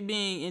seriously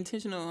being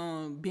intentional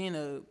on being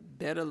a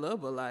better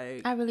lover.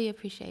 Like, I really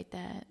appreciate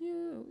that. yeah,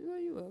 well,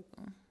 you're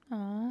welcome.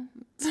 Aw,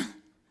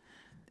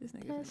 This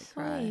nigga's that's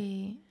gonna cry.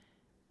 sweet.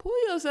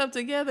 Pull yourself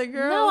together,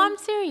 girl. No, I'm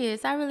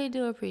serious. I really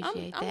do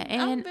appreciate I'm- that.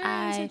 I'm And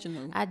very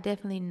intentional. I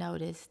definitely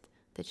noticed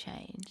the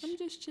change. I'm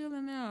just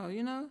chilling now,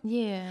 you know?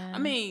 Yeah. I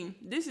mean,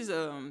 this is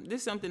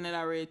something that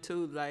I read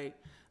too. Like,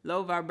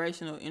 low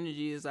vibrational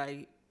energy is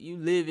like you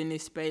live in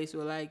this space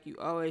where like you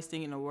always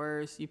thinking the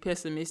worst, you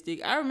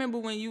pessimistic. I remember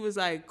when you was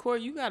like, Court,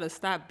 you gotta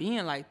stop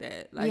being like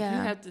that. Like Yeah.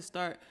 you have to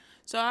start.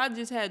 So I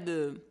just had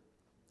to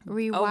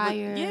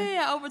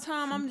Rewire. over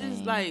time I'm just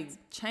things. like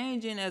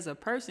changing as a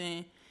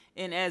person,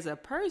 and as a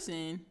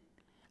person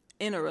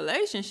in a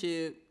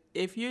relationship,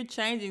 if you're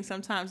changing,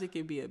 sometimes it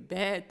can be a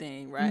bad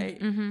thing, right?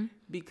 Mm-hmm.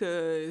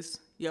 Because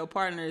your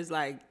partner is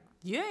like,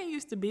 you ain't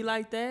used to be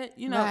like that.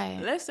 You know, Right.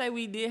 let's say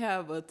we did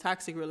have a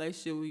toxic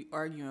relationship, we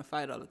argue and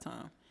fight all the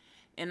time.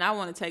 And I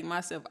want to take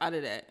myself out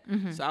of that.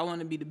 Mm-hmm. So I want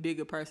to be the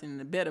bigger person and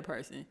the better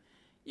person.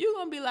 You're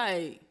going to be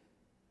like,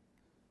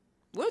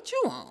 what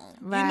you on?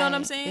 You know what I'm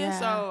Right, saying? yeah.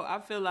 So I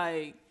feel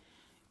like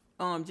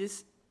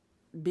just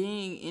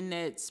being in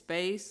that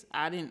space,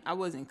 I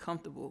wasn't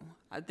comfortable.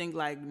 I think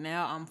like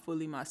now I'm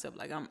fully myself.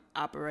 Like I'm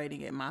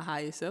operating at my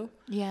highest self.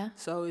 Yeah.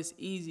 So it's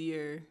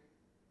easier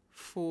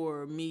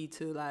for me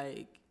to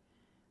like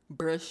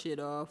brush shit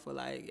off, or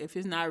like if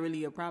it's not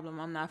really a problem,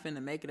 I'm not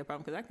finna make it a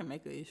problem because I can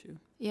make an issue.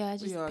 Yeah,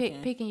 just all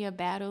can. picking your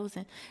battles,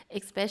 and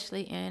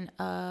especially in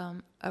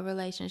a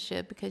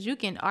relationship, because you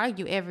can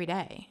argue every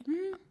day.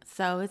 Mm-hmm.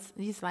 So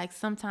it's like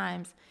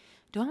sometimes,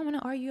 do I want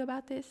to argue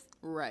about this?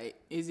 Right.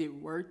 Is it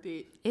worth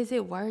it? Is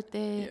it worth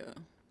it?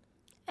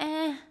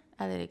 Yeah.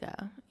 I let it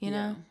go. You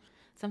know,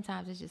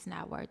 sometimes it's just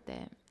not worth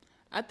it.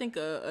 I think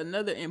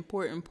another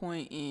important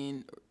point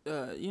in,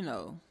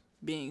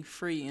 being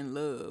free in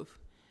love,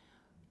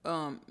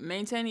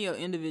 maintaining your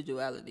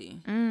individuality.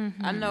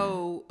 Mm-hmm. I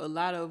know a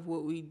lot of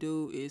what we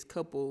do is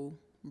couple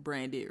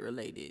branded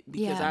related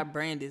because Yeah. our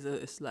brand is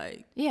us,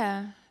 like,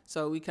 Yeah.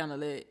 so we kind of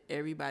let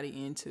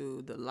everybody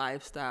into the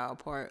lifestyle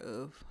part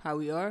of how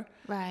we are.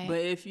 Right. But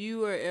if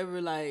you are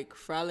ever like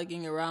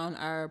frolicking around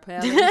our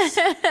palace,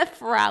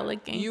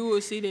 Frolicking. you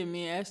will see that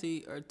me and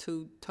Ashley are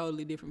two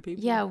totally different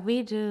people. Yeah,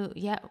 we do.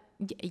 Yeah.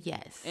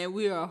 Yes. And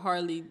we are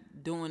hardly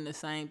doing the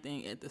same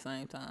thing at the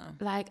same time.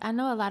 Like, I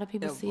know a lot of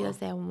people see us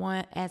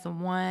as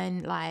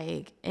one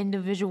like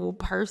individual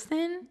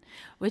person,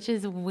 which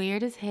is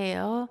weird as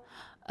hell.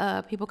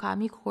 People call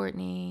me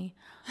Courtney,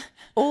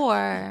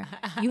 or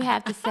you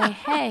have to say,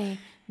 "Hey,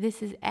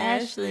 this is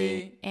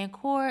Ashley and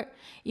Court,"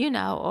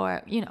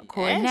 or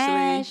Court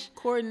Nash.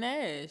 Court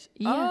Nash.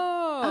 Yeah.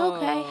 Oh.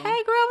 Okay.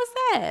 Hey, girl, what's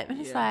up?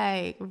 And it's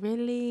like,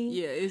 really?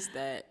 Yeah, it's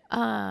that.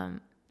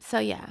 So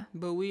yeah,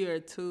 But we are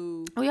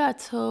two. we are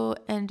two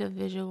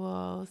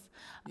individuals,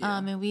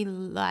 and we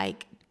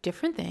like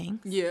different things.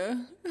 Yeah.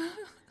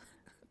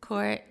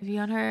 Court be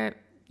on her,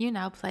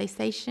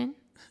 PlayStation.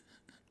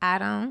 I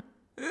don't.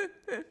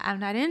 I'm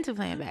not into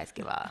playing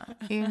basketball,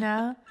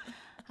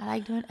 I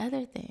like doing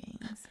other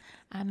things.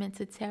 I'm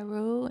into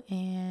tarot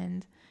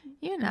and,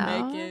 you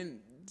know. Making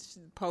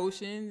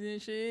potions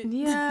and shit.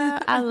 Yeah,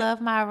 I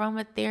love my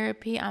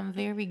aromatherapy. I'm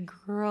very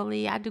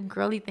girly. I do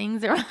girly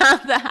things around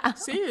the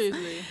house.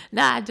 Seriously.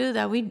 No, I do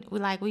though. We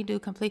do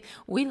complete.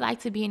 We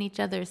like to be in each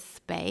other's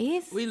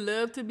space. We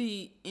love to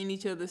be in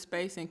each other's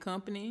space and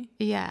company.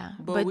 Yeah,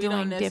 But we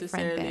doing don't different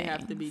necessarily things.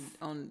 have to be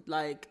on,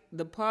 like,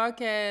 the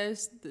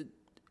podcast,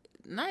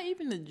 not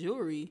even the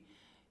jewelry.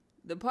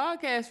 The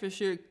podcast for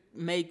sure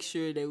make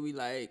sure that we,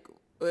 like,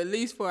 or at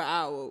least for an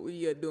hour,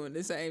 we are doing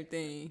the same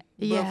thing.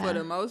 Yeah. But for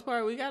the most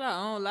part, we got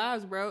our own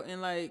lives, bro.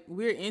 And, like,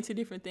 we're into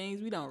different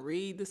things. We don't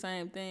read the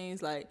same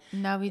things. Like,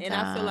 No, we and don't.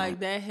 I feel like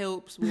that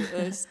helps with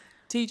us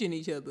teaching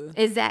each other.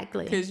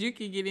 Exactly. Because you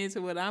can get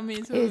into what I'm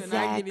into and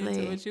I get into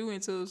Exactly. what you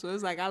into. So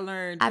it's like I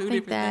learned I two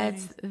think different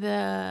that's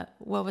things.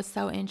 what was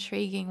so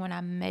intriguing when I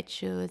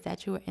met you is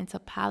that you were into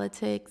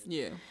politics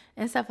Yeah.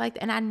 and stuff like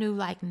that. And I knew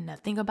like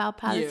nothing about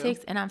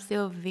politics, and I'm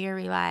still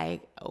very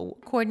like, oh,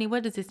 Courtney,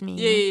 what does this mean?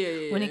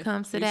 Yeah. When it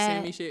comes to you that,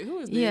 send me shit. Who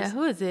is this? yeah,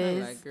 who is I'm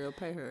this? like, girl,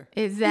 pay her.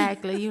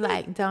 Exactly. You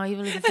like don't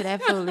even listen to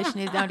that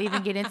foolishness.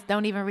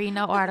 Don't even read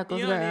no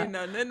articles, You don't girl. even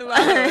know nothing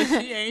about her.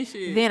 She ain't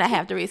shit. Then I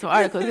have to read some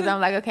articles because I'm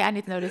like, okay, I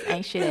need to know this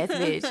ain't shit ass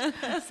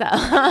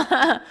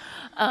bitch.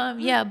 So,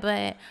 yeah,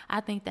 but I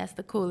think that's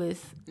the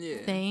coolest Yeah.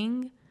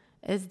 thing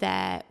is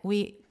that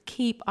we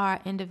keep our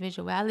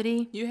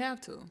individuality You have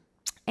to.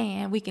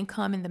 and we can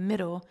come in the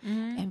middle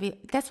Mm-hmm. and be.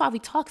 That's why we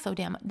talk so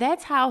damn.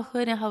 That's how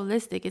hood and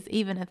holistic is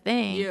even a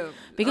thing. Yeah,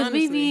 because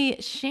we honestly. Mm-hmm.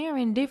 be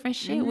sharing different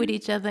shit with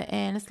each other,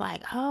 and it's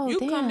like, oh, You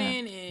damn. come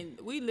in and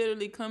we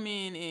literally come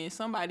in and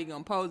somebody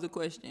gonna pose a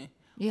question.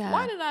 Yeah.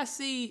 Why did I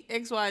see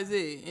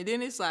XYZ? And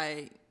then it's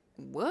like,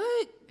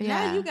 what?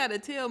 Yeah. Now you gotta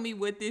tell me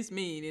what this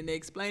mean and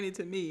explain it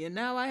to me. And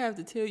now I have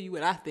to tell you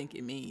what I think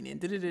it mean and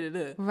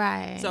da-da-da-da-da.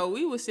 Right. So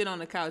we would sit on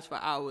the couch for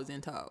hours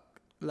and talk.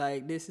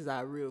 Like, this is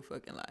our real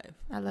fucking life.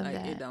 I love like,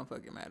 that. It don't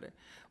fucking matter.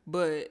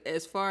 But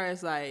as far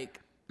as, like,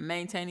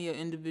 maintaining your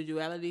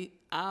individuality,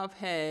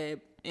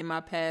 in my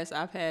past,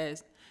 I've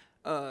had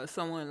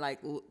someone, like,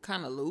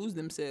 kind of lose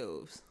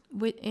themselves.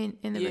 in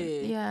the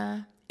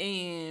Yeah. yeah.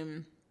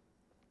 And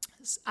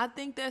I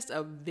think that's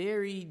a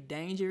very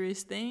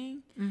dangerous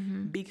thing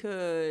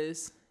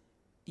because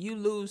you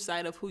lose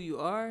sight of who you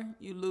are.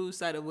 You lose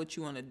sight of what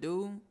you want to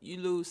do. You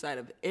lose sight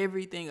of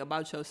everything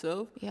about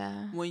yourself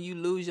Yeah. when you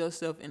lose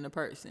yourself in the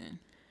person.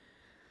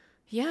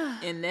 Yeah.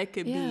 And that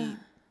could Yeah.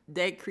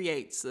 that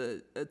creates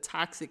a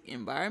toxic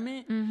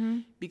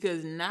environment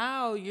because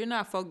now you're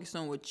not focused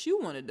on what you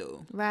want to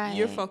do. Right.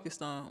 You're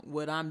focused on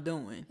what I'm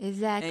doing.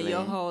 Exactly. And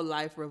your whole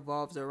life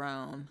revolves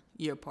around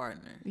your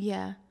partner.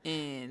 Yeah.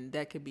 And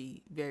that could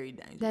be very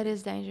dangerous. That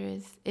is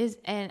dangerous.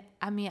 And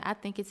I mean, I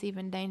think it's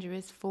even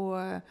dangerous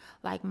for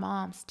like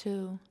moms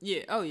too.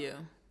 Yeah. Oh, yeah.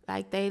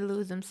 Like they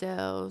lose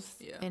themselves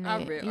Yeah, in,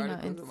 I've their, read you know,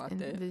 articles about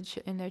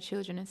that. in their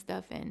children and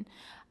stuff. And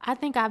I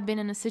think I've been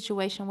in a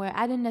situation where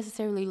I didn't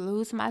necessarily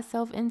lose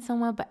myself in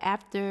someone, but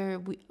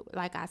after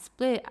I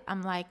split,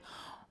 I'm like,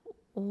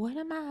 what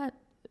am I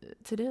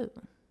to do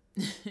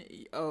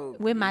Oh,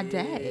 with my yeah.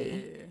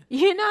 day?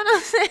 You know what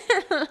I'm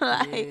saying?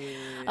 Like,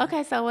 Yeah.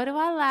 okay, so what do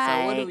I like?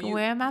 So what do you-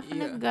 Where am I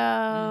finna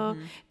go?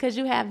 Because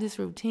you have this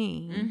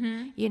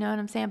routine. You know what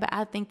I'm saying? But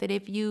I think that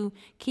if you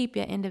keep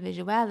your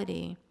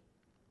individuality,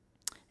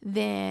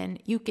 then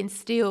you can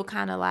still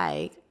kind of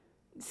like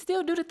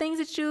still do the things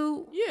that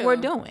you Yeah. were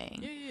doing.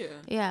 Yeah.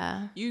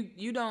 Yeah.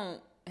 You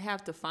don't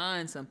have to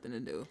find something to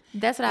do.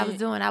 That's what I was And-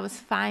 doing. I was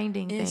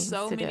finding And things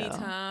so to many do.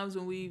 times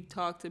when we've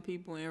talked to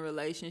people in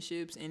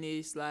relationships and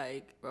it's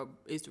like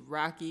it's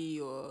rocky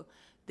or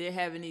they're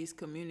having these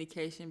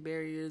communication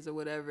barriers or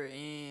whatever,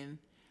 and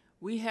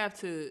we have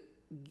to.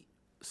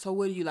 So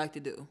what do you like to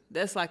do?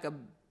 That's like a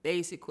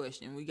basic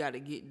question. We got to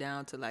get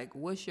down to like,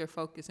 what's your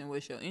focus and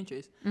what's your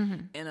interest?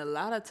 And a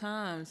lot of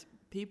times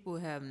people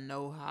have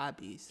no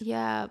hobbies.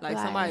 Yeah. Like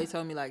somebody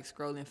told me like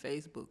scrolling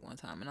Facebook one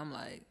time, and I'm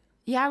like,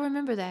 Yeah, I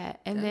remember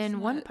that. And That's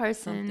then one not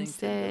person something to do.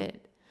 said,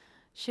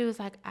 she was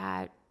like,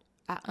 I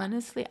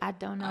honestly, I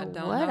don't know I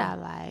don't what know. I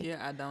like.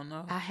 Yeah, I don't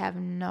know. I have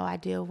no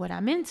idea what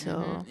I'm into.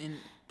 And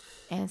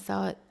And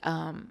so,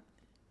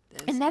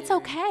 that's and that's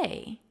scary.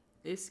 okay.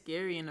 It's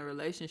scary in a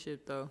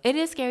relationship though. It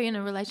is scary in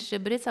a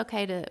relationship, but it's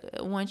okay to,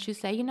 once you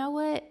say, you know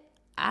what,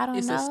 I don't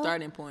It's know. a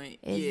starting point.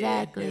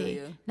 Exactly.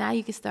 Yeah, hell Now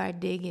you can start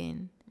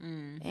digging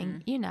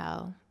and, you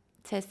know,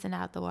 testing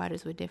out the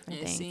waters with different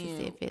And things to seeing,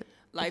 see if it,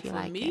 like if you for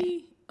like it.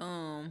 me,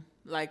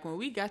 like when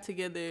we got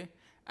together,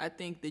 I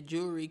think the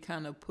jewelry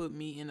kind of put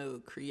me in a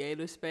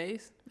creative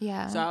space.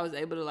 Yeah. So I was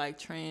able to like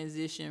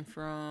transition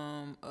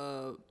from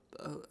a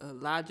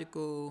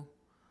logical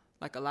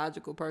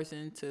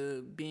person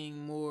to being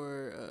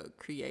more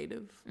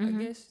creative, I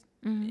guess,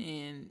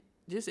 and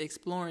just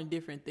exploring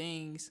different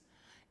things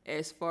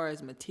as far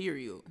as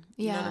material.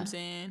 You know what Yeah. I'm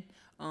saying?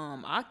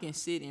 I can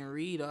sit and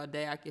read all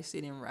day. I can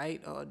sit and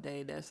write all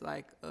day. That's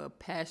like a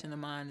passion of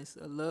mine. It's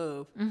a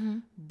love.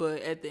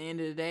 But at the end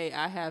of the day,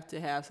 I have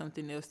to have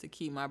something else to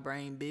keep my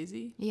brain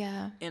busy.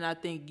 Yeah. And I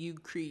think you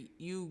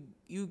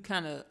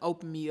kind of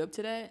open me up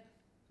to that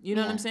You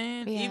know what I'm Yeah,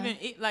 saying? yeah. Even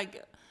it,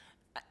 like,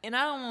 and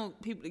I don't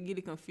want people to get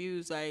it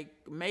confused. Like,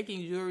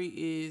 making jewelry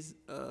is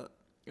a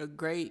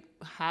great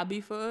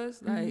hobby for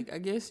us. Like, I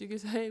guess you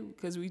could say,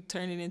 because we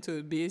turn it into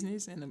a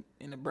business and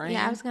a brand.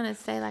 Yeah, I was gonna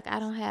say like I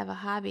don't have a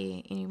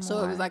hobby anymore.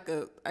 So it was like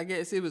I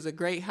guess it was a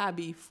great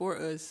hobby for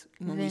us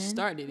when we Then,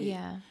 started it.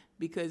 yeah.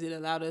 Because it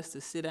allowed us to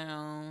sit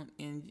down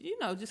and,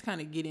 just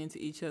kind of get into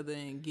each other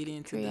and get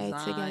into Create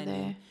design.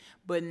 together.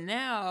 But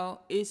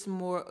now it's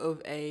more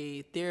of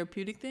a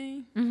therapeutic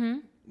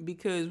thing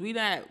because we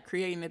not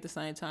creating at the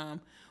same time.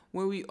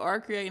 When we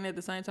are creating at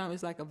the same time,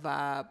 it's like a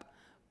vibe.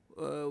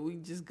 We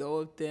just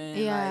go up there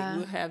and like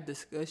we'll have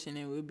discussion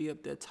and we'll be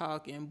up there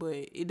talking, but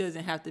it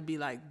doesn't have to be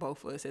like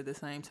both of us at the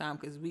same time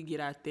because we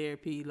get our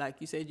therapy. Like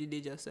you said, you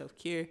did your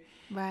self-care.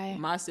 Right.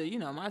 My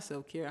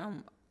self-care.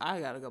 I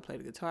gotta go play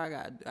the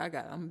guitar.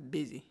 I'm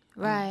busy.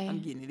 Right. I'm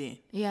getting it in.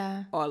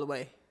 Yeah. All the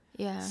way.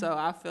 Yeah. So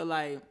I feel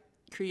like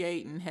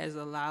creating has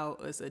allowed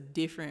us a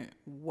different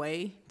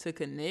way to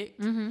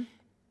connect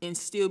and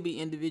still be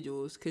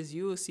individuals. Because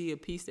you will see a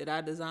piece that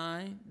I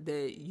designed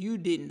that you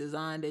didn't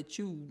design, that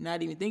you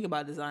not even think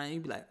about designing.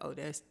 You be like, oh,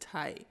 that's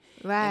tight.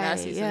 Right. And I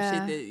see some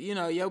yeah. shit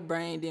that, your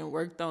brain didn't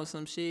work on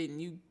some shit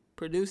and you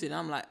produce it.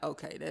 I'm like,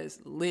 okay, that's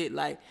lit.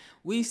 Like,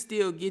 we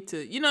still get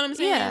to, you know what I'm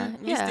saying?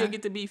 Yeah, We still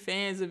get to be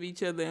fans of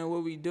each other and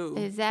what we do.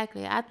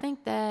 Exactly. I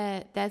think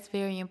that that's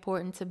very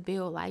important to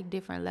build like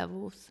different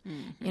levels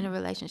in a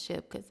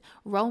relationship because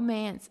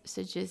romance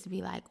should just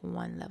be like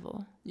one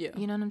level. Yeah.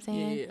 You know what I'm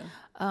saying?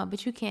 Yeah.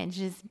 But you can't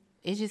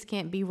it just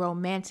can't be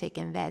romantic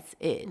and that's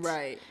it.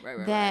 Right.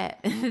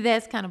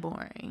 That's kind of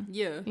boring.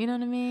 Yeah. You know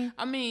what I mean?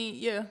 I mean,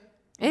 yeah.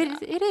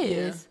 It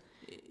is.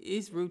 Yeah.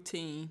 It's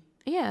routine.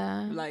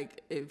 Yeah.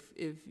 Like if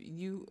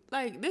you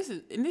like this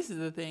is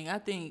the thing. I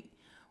think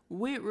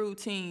with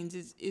routines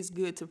it's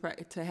good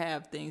to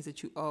have things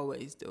that you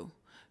always do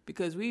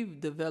because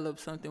we've developed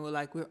something where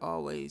like we're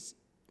always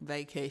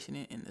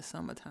vacationing in the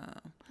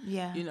summertime.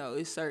 Yeah.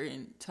 It's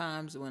certain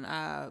times when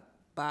I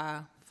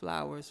buy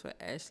flowers for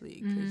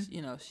Ashley because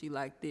she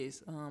like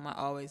this. I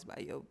always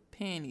buy your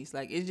panties.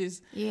 Like it's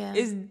just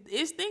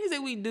it's things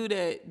that we do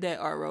that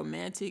are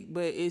romantic,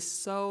 but it's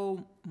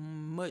so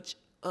much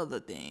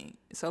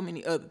so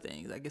many other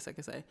things, I guess I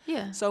could say.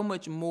 Yeah. So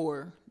much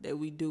more that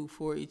we do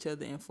for each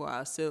other and for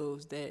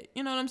ourselves that,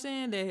 you know what I'm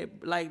saying?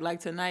 That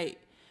like tonight,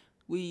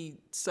 we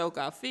soak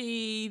our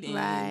feet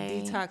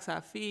and detox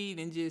our feet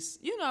and just,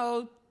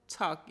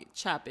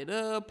 chop it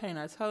up, paint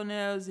our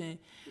toenails, and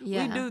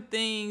we do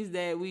things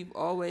that we've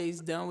always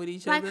done with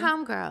each like other.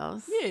 Like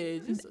homegirls. Yeah,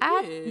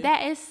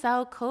 that is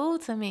so cool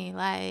to me.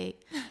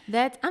 Like,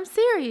 I'm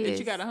serious. That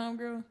you got a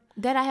homegirl?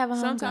 That I have a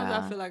homegirl. Sometimes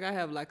I feel like I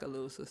have like a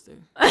little sister.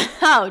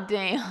 Oh,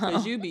 damn.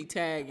 Because you be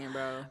tagging,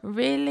 bro.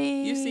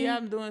 Really? You see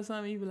I'm doing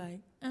something, you be like,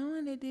 I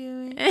want to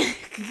do it.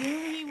 Do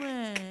me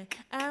one.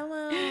 I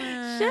want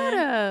one. Shut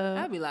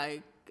up. I be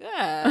like,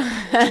 God,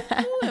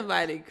 you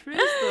invited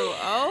Crystal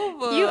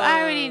over. You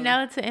already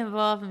know to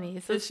involve me,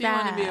 so she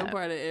want to be a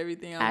part of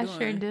everything I'm doing. I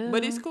sure do.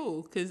 But it's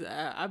cool, because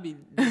I be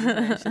doing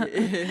that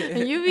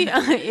shit. You be,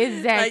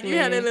 exactly. Like, you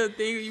have that little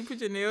thing where you put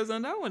your nails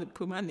on. I want to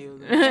put my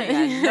nails on. I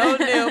ain't got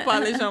no nail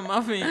polish on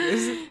my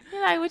fingers.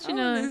 You're like, what you doing?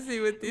 Let's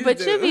see what this But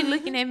do. you be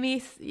looking at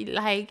me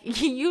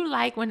like, you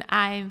like when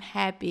I'm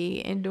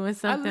happy and doing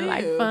something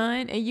like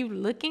fun, and you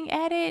looking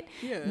at it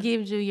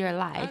gives you your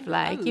life.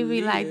 You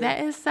be like,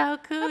 that is so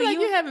cool. I'm like,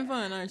 you're having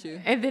fun, aren't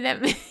you? And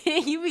then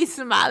you be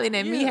smiling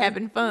at me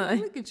having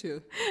fun. Look at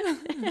you.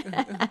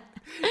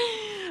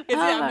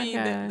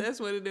 God. That's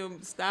one of them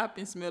stop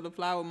and smell the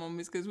flower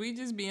moments because we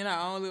just be in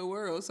our own little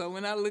world. So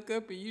when I look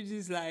up and you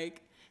just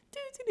like,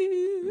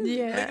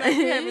 yeah, like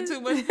you having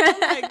too much fun.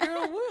 I'm like,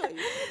 girl, what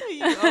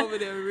you over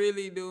there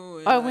really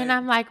doing? Or when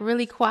I'm like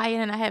really quiet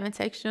and I haven't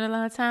texted you in a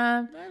long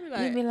time,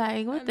 you be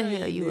like, what the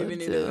hell you up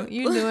to?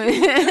 You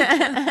doing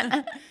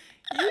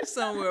you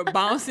somewhere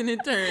bouncing and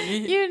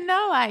turning. You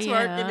know I am.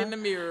 Twerking in the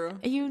mirror.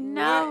 You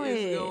know what it. What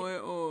is going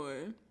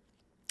on?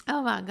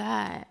 Oh my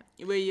God.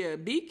 But yeah,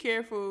 be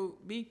careful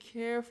with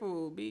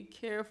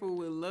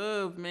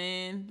love,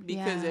 man.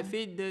 Because if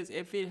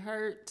it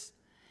hurts,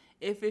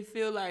 if it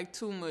feel like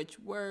too much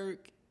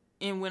work,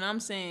 and when I'm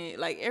saying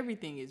like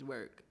everything is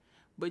work,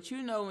 but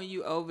when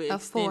you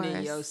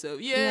overextending yourself,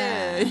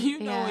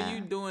 when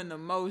you doing the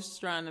most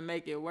trying to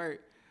make it work.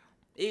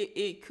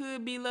 It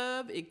could be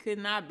love, it could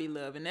not be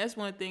love. And that's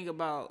one thing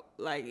about,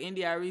 like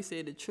NDRE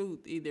said, the truth.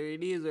 Either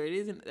it is or it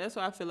isn't. That's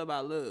how I feel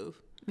about love.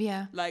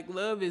 Yeah. Like,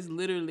 love is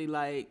literally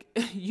like,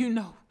 you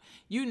know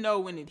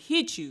when it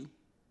hits you.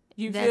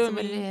 You That's feel me?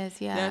 what it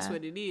is, yeah. That's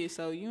what it is.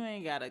 So you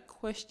ain't got to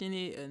question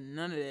it or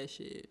none of that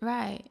shit.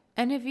 Right.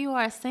 And if you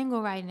are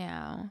single right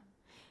now,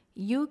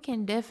 you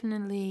can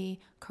definitely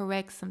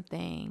correct some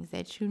things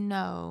that you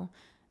know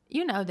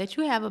that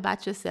you have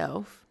about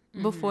yourself.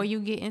 Before you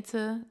get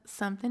into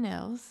something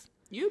else.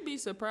 You'd be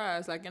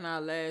surprised, like in our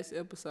last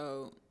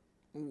episode,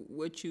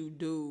 what you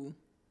do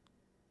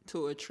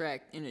to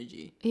attract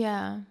energy.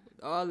 Yeah.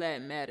 All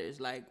that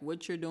matters, like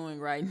what you're doing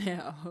right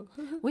now.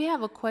 We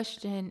have a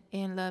question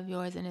in Love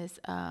Yours, and it's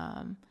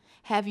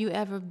have you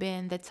ever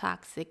been the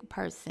toxic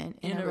person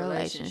in a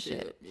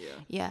relationship?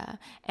 Yeah.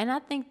 And I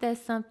think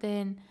that's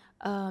something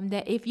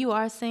that if you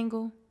are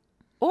single,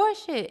 or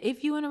shit,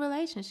 if you in a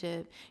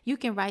relationship, you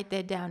can write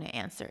that down and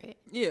answer it.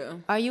 Yeah.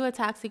 Are you a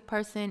toxic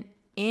person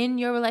in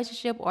your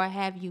relationship, or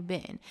have you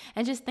been?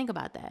 And just think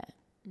about that.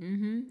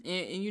 And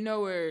you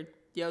know where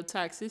your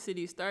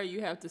toxicity start?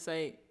 You have to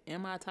say,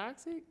 am I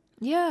toxic?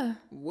 Yeah.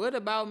 What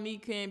about me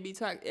can be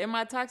toxic? Am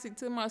I toxic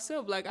to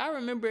myself? Like, I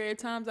remember at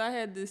times I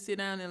had to sit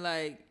down and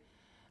like,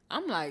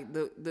 I'm like,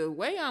 the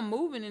way I'm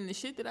moving and the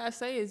shit that I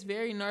say is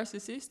very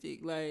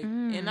narcissistic. Like,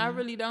 and I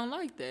really don't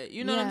like that.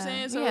 You know what I'm Yeah,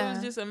 saying? So yeah. it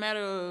was just a matter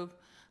of,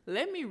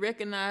 let me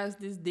recognize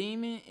this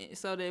demon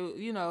so that,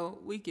 you know,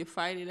 we can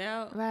fight it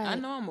out. Right. I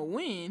know I'm going to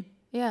win.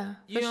 Yeah,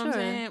 You for know sure. what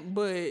I'm saying?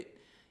 But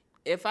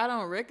if I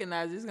don't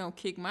recognize it, it's going to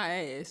kick my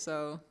ass.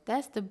 So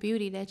That's the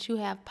beauty, that you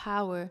have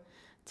power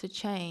to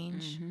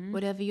change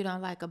whatever you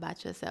don't like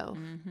about yourself.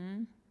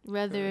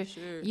 Whether, For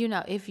sure. you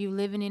know, if you're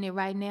living in it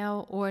right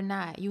now or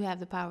not, you have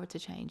the power to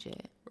change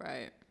it.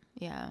 right.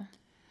 Yeah.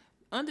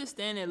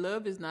 Understand that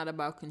love is not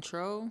about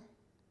control.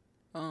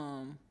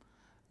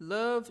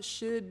 Love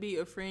should be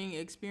a freeing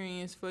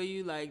experience for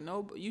you. Like,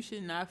 no, you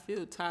should not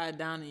feel tied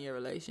down in your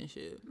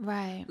relationship.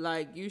 Right.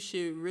 Like, you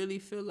should really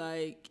feel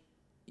like,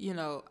 you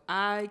know,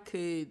 I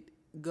could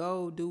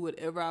go do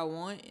whatever I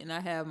want and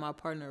I have my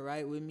partner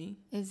right with me.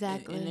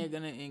 Exactly. And they're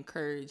going to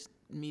encourage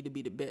me to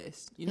be the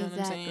best. You know what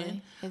I'm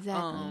saying?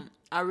 Exactly.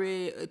 I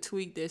read a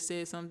tweet that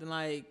said something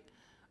like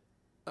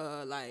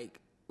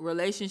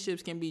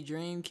relationships can be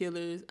dream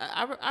killers.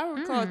 I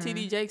recall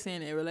TD Jake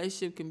saying that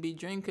relationship can be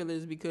dream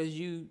killers because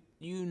you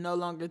no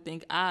longer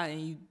think I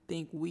and you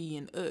think we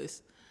and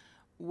us.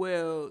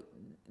 Well,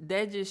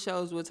 that just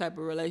shows what type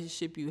of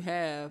relationship you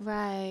have.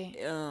 Right.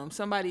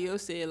 Somebody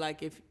else said,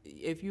 like,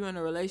 if you're in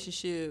a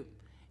relationship,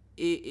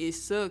 it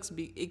sucks.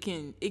 It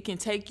can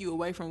take you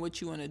away from what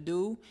you want to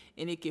do,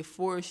 and it can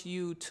force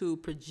you to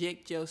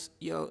project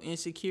your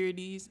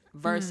insecurities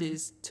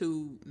versus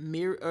to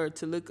mirror or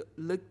to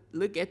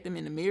look at them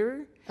in the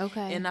mirror.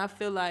 Okay. And I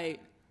feel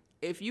like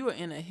if you are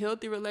in a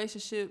healthy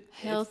relationship,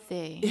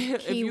 Healthy.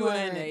 if you are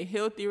in Keyword. a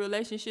healthy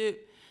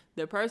relationship,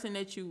 the person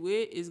that you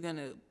with is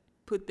gonna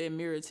put that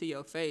mirror to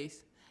your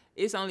face.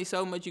 It's only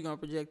so much you gonna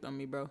project on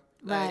me, bro.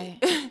 Right.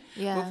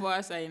 Yeah. Before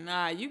I say,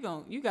 nah, you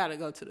gotta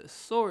go to the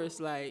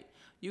source. Like,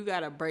 you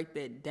gotta break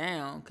that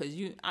down because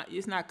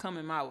it's not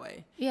coming my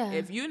way. Yeah.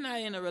 If you're not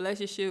in a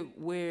relationship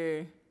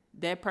where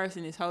that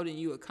person is holding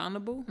you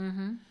accountable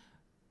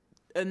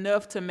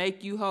enough to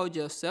make you hold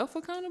yourself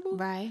accountable,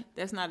 Right.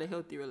 that's not a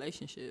healthy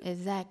relationship.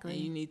 Exactly.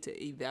 And you need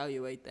to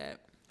evaluate that.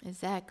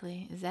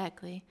 Exactly.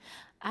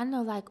 I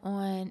know, like,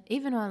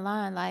 even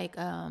online, like,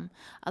 a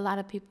lot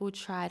of people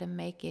try to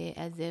make it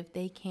as if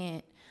they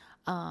can't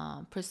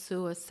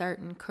pursue a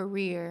certain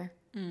career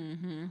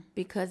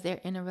because they're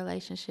in a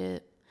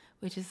relationship,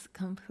 which is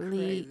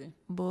complete Crazy.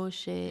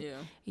 bullshit. Yeah.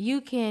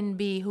 You can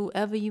be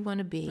whoever you want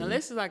to be.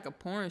 Unless it's like a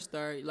porn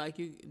star, like,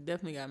 you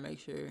definitely gotta make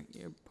sure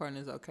your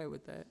partner's okay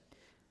with that.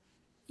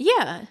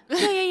 Yeah.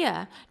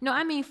 No,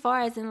 I mean,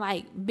 far as in,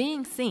 like,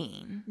 being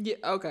seen. Yeah.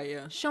 Okay.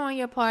 Yeah. Showing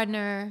your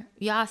partner,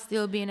 y'all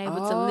still being able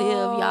to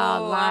live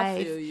y'all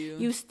life. I feel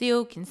you.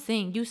 Still can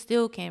sing. You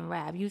still can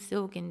rap. You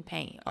still can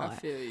paint. I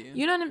feel you.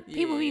 You know what I mean?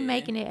 People be Yeah.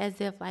 making it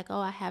as if, like, oh,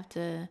 I have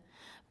to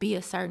be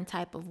a certain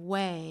type of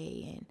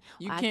way. And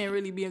You I can't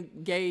really be a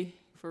gay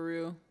for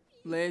real,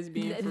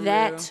 lesbian for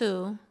that real.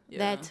 too. Yeah.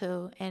 That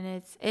too.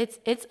 And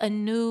it's a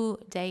new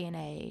day and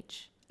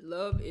age.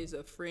 Love is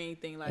a freeing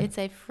thing. Like, It's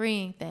a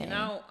freeing thing. and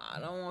I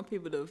don't want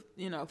people to,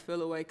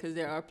 feel away because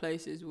there are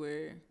places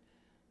where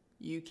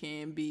you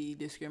can be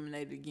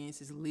discriminated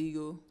against. It's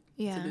legal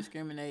Yeah. to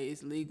discriminate.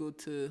 It's legal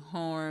to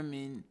harm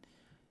and,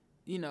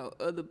 you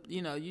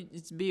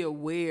just be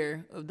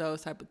aware of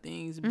those type of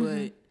things.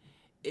 But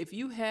if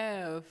you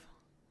have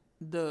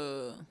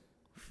the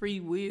free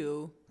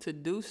will to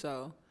do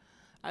so,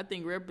 I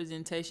think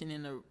representation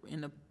in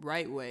the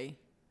right way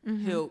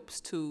helps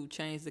to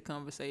change the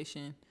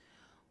conversation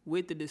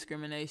with the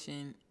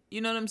discrimination. You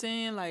know what I'm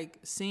saying? Like,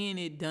 seeing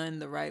it done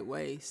the right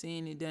way,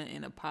 seeing it done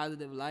in a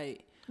positive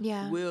light,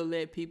 will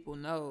let people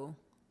know.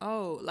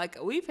 Oh,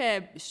 like, we've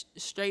had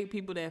straight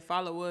people that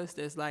follow us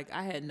that's like,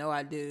 I had no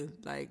idea,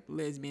 like,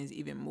 lesbians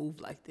even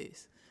move like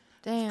this.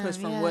 Damn. Because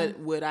from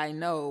what I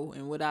know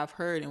and what I've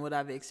heard and what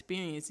I've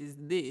experienced is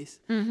this.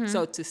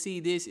 So to see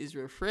this is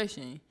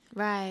refreshing.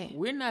 Right.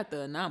 We're not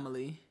the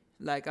anomaly.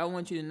 Like, I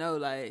want you to know,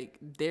 like,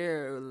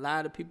 there are a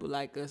lot of people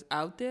like us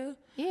out there.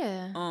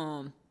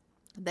 Yeah.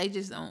 They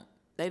just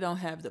don't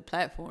have the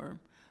platform.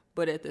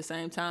 But at the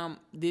same time,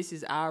 this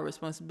is our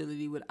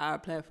responsibility with our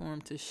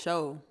platform to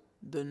show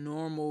the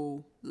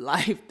normal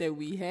life that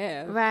we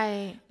have.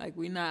 Right. Like,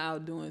 we're not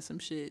out doing some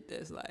shit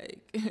that's like,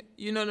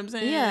 you know what I'm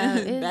saying? Yeah.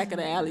 It's Back of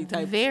the alley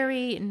type.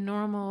 very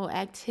normal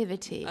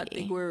activity. I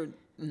think we're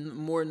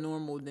more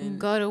normal than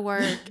Go to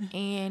work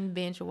and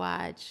binge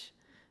watch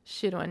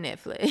shit on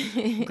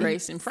Netflix.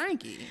 Grace and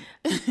Frankie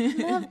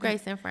Love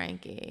Grace and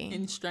Frankie.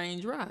 and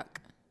Strange Rock.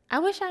 I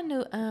wish I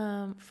knew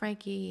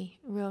Frankie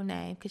real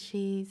name because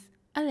she's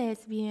A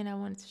lesbian. I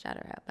wanted to shout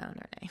her out, but I don't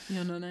know her name. You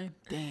don't know her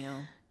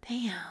name?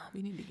 Damn.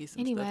 We need to get some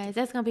Anyways, stuff.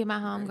 that's gonna be my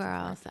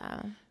homegirl.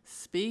 So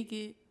Speak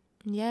it.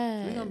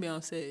 yeah, We're gonna be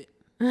on set.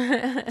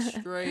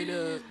 Straight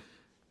up.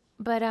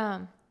 But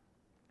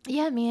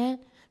yeah, man,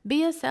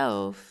 be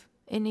yourself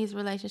in these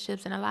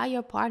relationships and allow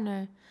your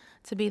partner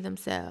to be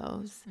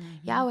themselves.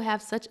 Y'all will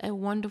have such a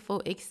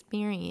wonderful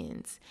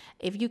experience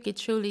if you could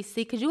truly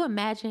see. Could you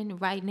imagine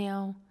right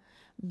now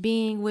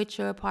being with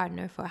your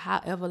partner for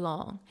however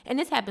long? And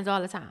this happens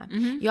all the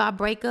time. Y'all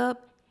break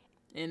up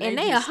and they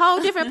just, a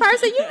whole different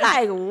person. You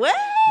like, what?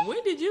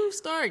 When did you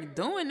start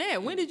doing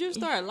that? When did you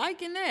start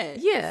liking that?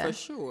 Yeah. For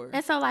sure.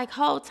 And so like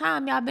whole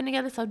time y'all been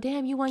together, so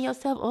damn, you want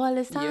yourself all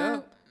this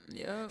time?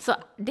 Yep. So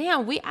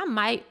damn, we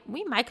might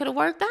could have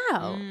worked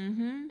out.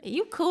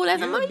 You cool as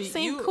a mother. You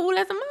seem cool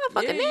as a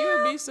motherfucker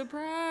now. You'd be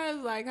surprised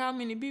like how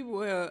many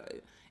people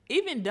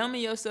even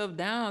dumbing yourself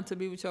down to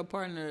be with your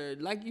partner.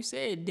 Like you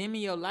said,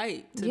 dimming your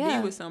light to be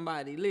with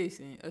somebody.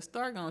 Listen, a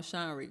star gonna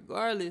shine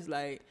regardless.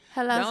 Like,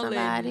 don't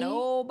let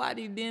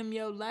nobody dim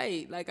your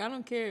light. Like, I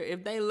don't care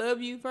if they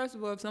love you. First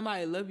of all, if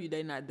somebody love you,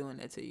 they not doing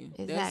that to you.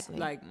 Exactly. That's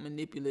like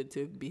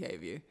manipulative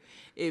behavior.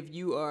 If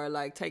you are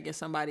like taking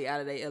somebody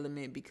out of their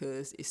element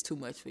because it's too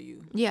much for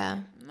you. Yeah.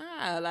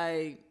 Nah,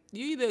 like,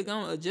 you either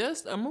gonna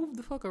adjust or move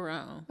the fuck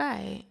around.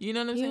 Right. You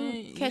know what I'm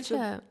saying? Catch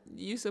up.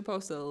 You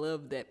supposed to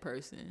love that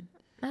person.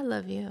 I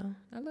love you.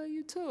 I love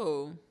you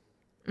too.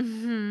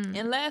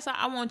 And last,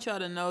 I want y'all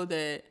to know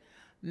that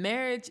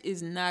marriage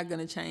is not going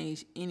to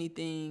change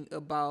anything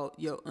about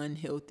your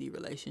unhealthy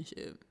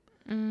relationship.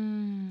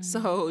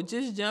 So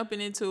just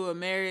jumping into a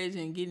marriage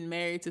and getting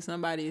married to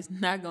somebody is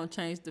not going to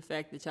change the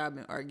fact that y'all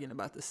been arguing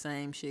about the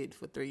same shit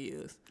for 3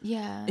 years.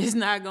 Yeah. It's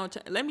not going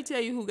to let me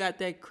tell you who got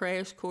that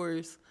crash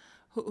course,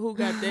 who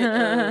got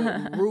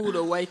that rude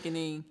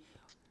awakening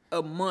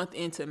a month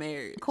into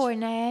marriage. Court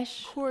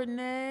Nash.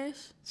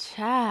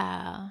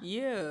 Child.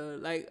 Yeah,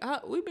 like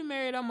we've been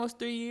married almost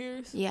 3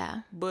 years. Yeah.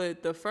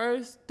 But the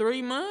first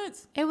 3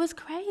 months, it was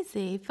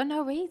crazy for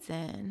no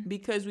reason.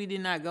 Because we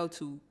did not go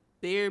to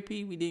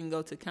therapy, we didn't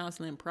go to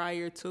counseling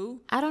prior to.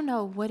 I don't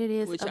know what it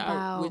is which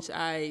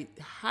I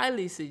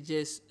highly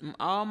suggest.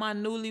 All my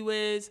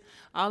newlyweds,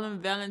 all them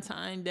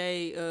Valentine's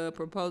Day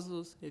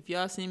proposals. If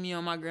y'all see me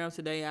on my gram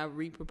today, I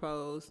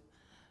re-proposed.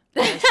 She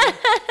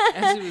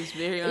was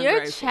very ungrateful.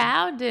 You're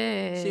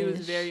childish. She was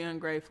very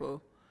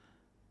ungrateful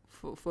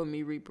for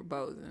me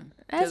re-proposing.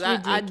 That's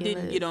ridiculous. I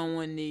didn't get on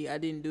one knee. I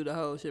didn't do the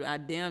whole shit. I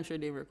damn sure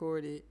didn't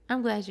record it.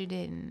 I'm glad you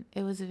didn't.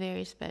 It was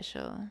very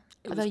special.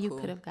 Although you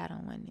could have got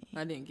on one knee.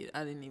 I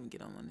didn't even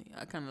get on one knee.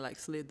 I kind of like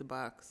slid the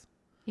box.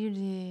 You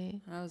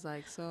did. I was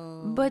like,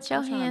 so. But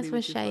your hands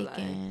were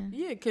shaking.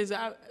 Yeah, because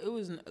it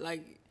was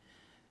like.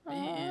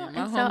 Man,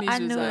 my and so homies I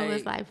knew was it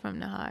was like from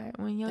the heart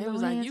when your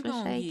hands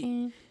were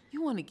shaking.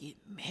 You want to get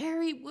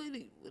married? What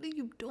are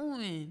you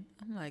doing?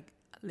 I'm like,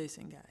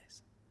 listen,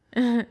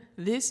 guys,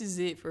 this is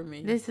it for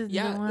me. This is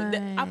the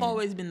one. I've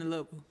always been the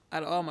lover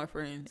out of all my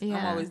friends. Yeah.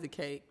 I'm always the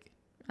cake.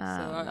 So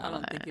I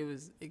don't think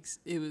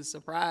it was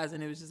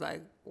surprising. It was just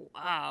like,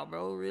 wow,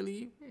 bro,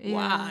 really? Yeah.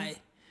 Why?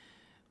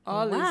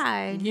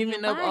 Why? This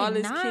giving up all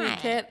this kitty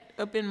cat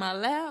up in my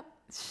lap?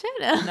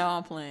 Shut up. No,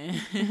 I'm playing.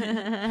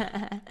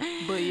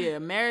 But yeah,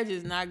 marriage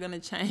is not gonna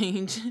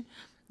change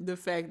the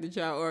fact that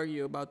y'all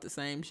argue about the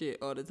same shit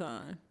all the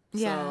time.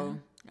 Yeah. So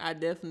I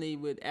definitely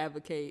would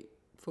advocate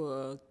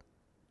for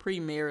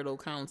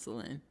premarital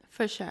counseling.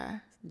 For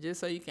sure. Just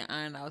so you can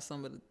iron out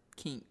some of the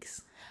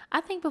kinks. I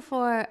think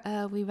before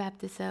we wrap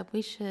this up,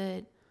 we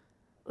should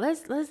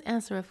let's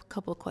answer a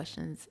couple of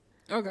questions.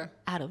 Okay.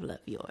 Out of Love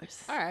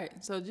Yours. All right.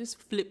 So just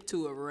flip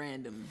to a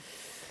random.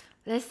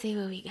 Let's see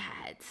what we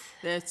got.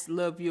 That's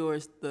Love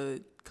Yours,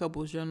 the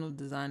couples journal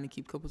designed to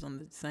keep couples on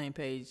the same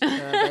page,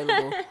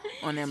 available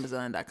on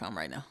Amazon.com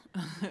right now.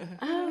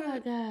 Oh my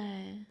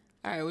God.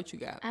 All right, what you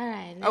got? All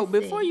right.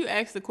 Before you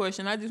ask the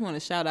question, I just want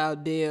to shout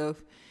out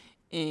Dev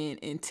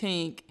and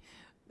Tink.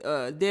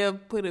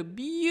 Dev put a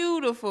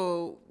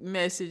beautiful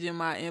message in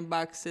my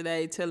inbox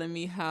today telling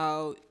me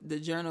how the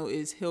journal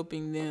is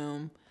helping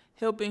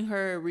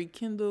her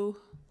rekindle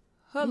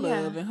her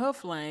love and her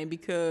flame,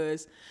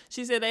 because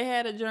she said they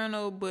had a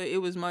journal, but it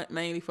was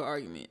mainly for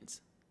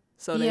arguments.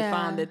 So they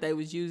found that they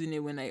was using it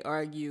when they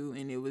argue,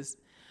 and it was.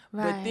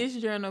 Right. But this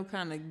journal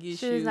kind of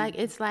gets you. She was like,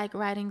 it's like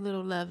writing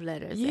little love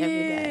letters every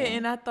day. Yeah,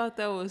 and I thought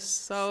that was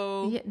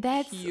so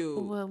that's cute.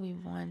 What we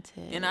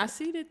wanted. And I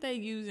see that they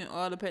using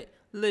all the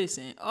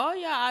Listen, all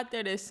y'all out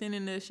there that's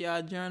sending us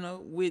y'all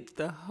journal with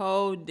the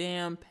whole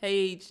damn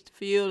page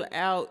filled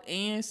out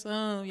and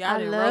some. Y'all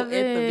done wrote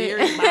at the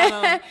very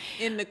bottom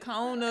in the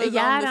corners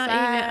y'all on the don't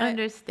side. even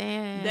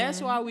understand.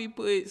 That's why we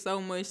put so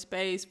much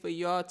space for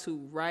y'all to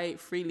write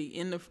freely.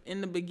 In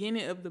the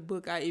beginning of the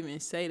book, I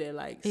even say that,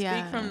 like,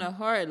 speak from the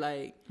heart.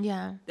 Like,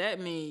 that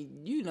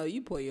means,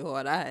 you pour your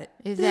heart out.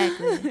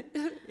 Exactly.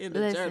 In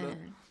the journal.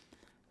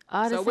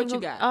 What you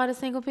got? All the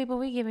single people,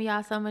 we giving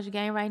y'all so much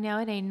game right now.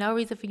 It ain't no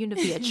reason for you to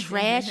be a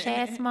trash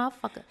ass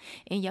motherfucker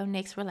in your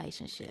next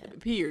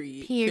relationship.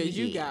 Period. Because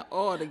you got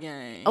all the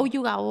game. Oh,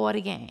 you got all the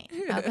game.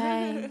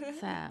 Okay?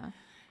 So,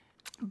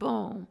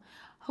 Boom.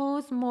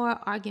 Who's more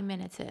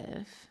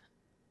argumentative?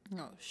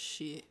 Oh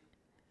shit.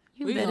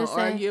 You We better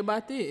gonna argue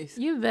about this.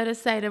 You better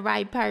say the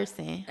right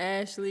person.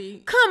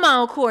 Ashley, Come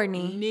on,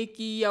 Courtney.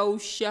 Nikki,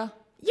 Osha.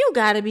 You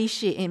gotta be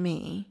shitting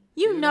me.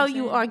 You what know I'm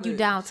you saying? argue Look,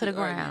 down to she the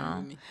arguing with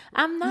ground. me.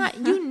 I'm not.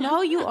 You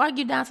know you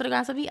argue down to the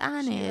ground. So be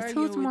honest. arguing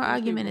Who's with more these people.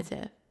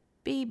 argumentative?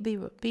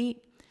 Be.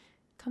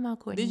 Come on,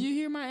 Courtney. Did you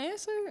hear my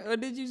answer, or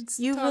did you?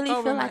 You talk really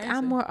over feel my like answer?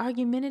 I'm more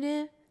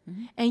argumentative,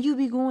 and you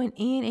be going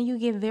in and you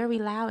get very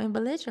loud and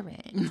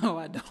belligerent. No,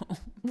 I don't.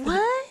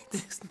 What?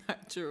 That's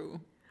not true.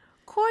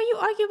 Corey, you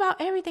argue about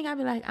everything. I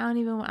be like, I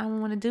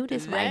don't want to do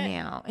this right That-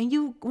 now, and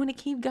you want to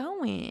keep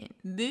going.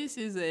 This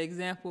is an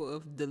example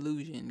of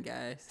delusion,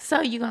 guys.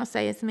 So you gonna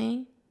say it's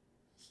me?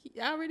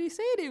 I already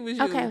said it was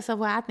you. Okay, so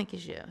well, I think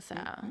it's you. So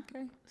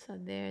Okay. so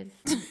there's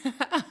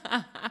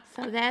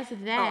so that's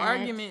that. Our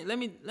argument.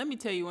 Let me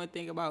tell you one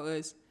thing about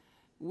us.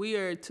 We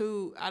are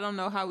two. I don't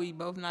know how we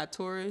both not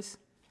Taurus,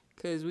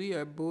 cause we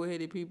are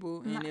bullheaded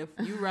people. And if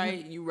you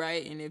right, you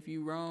right, and if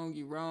you wrong,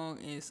 you wrong.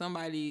 And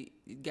somebody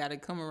got to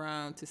come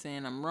around to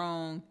saying I'm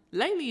wrong.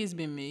 Lately, it's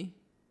been me.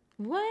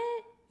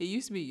 What? It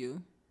used to be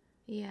you,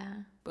 Yeah.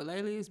 but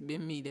lately it's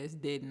been me that's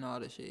dead and all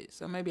the shit.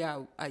 So maybe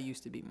I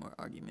used to be more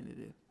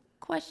argumentative.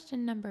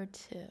 Question number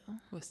 2.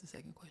 What's the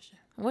second question?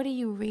 What are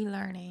you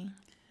relearning?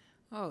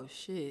 Oh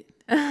shit!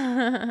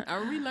 I'm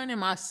relearning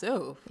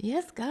myself.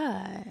 Yes,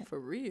 God. For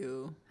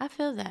real. I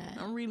feel that.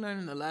 I'm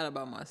relearning a lot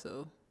about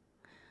myself.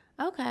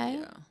 Okay.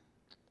 Yeah.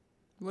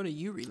 What are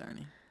you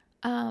relearning?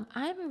 I'm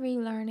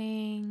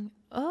relearning.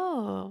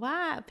 Oh,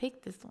 why I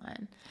picked this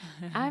one?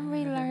 I'm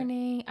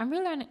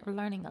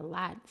relearning a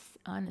lot,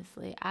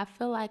 honestly. I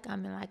feel like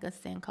I'm in like a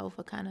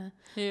Sankofa kind of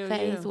Hell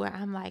phase yeah. where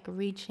I'm like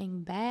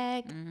reaching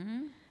back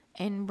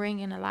and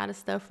bringing a lot of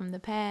stuff from the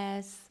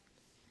past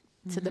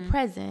to the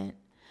present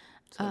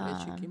So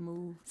that you can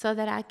move so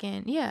that I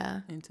can,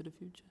 into the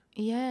future.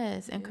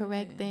 yes, and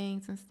correct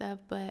things and stuff.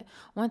 But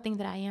one thing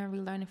that I am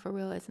relearning for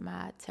real is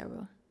my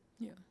tarot.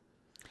 Yeah.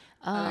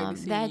 I like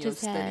to see That in your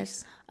just has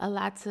studies. a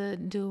lot to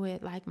do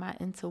with like my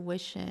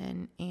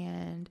intuition,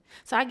 and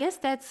so I guess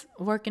that's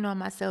working on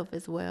myself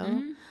as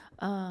well.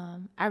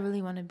 I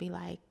really want to be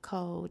like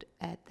cold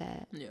at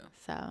that. Yeah.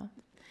 So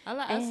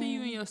I see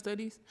you in your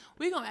studies.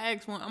 We're gonna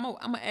ask one. I'm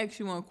gonna ask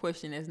you one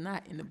question that's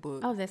not in the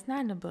book. oh, that's not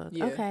in the book.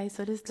 Yeah. Okay,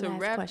 so this is the To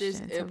last wrap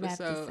question this to wrap this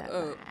episode up.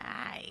 up.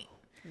 Right.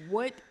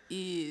 What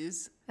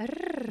is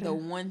the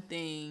one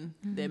thing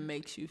that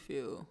makes you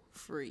feel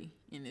free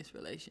in this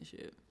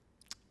relationship?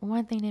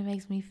 One thing that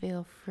makes me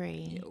feel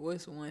free. Yeah,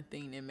 what's one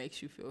thing that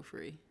makes you feel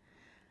free?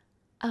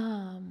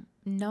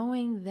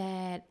 Knowing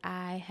that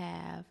I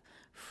have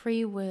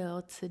free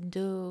will to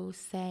do,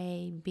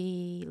 say,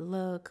 be,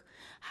 look,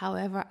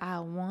 however I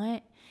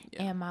want,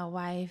 and my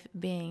wife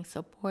being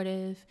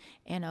supportive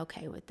and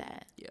okay with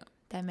that. Yeah,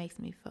 That makes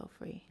me feel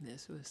free.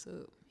 that's what's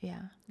up.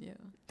 Yeah. Yeah,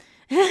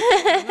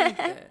 I like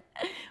that.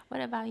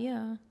 What about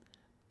you?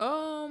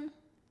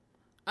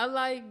 I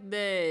like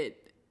that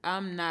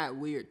I'm not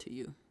weird to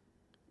you.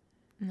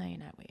 No, you're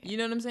not weird. You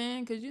know what I'm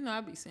saying? Because,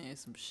 I be saying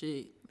some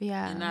shit.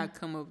 Yeah. And I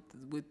come up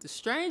with the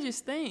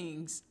strangest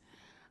things.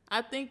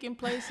 I think in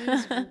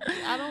places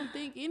I don't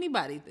think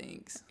anybody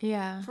thinks.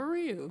 Yeah. For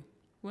real.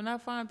 When I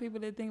find people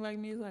that think like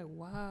me, it's like,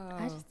 wow.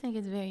 I just think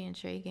it's very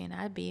intriguing.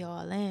 I'd be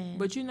all in.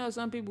 But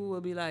some people will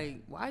be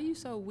like, why are you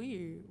so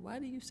weird? Why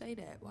do you say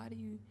that? Why do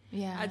you?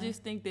 Yeah. I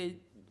just think that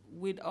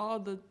with all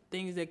the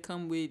things that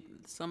come with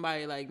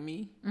somebody like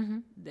me,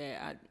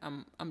 that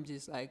I'm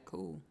just like,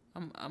 cool.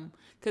 I'm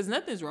because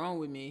nothing's wrong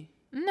with me.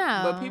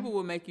 No. But people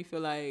will make you feel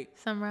like,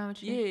 Something wrong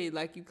with you? yeah,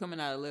 like you coming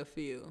out of left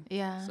field.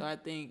 Yeah. So I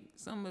think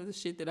some of the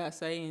shit that I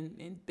say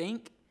and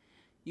think,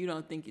 you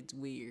don't think it's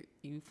weird.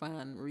 You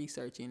find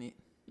research in it.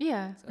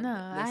 Yeah. So No,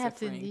 I that's a have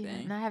to. frame Yeah,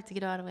 thing. no, I have to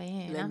get all the way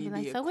in. Let I'm me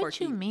like, be a so what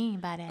you quirky- mean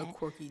by A that?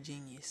 quirky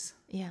genius.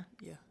 Yeah.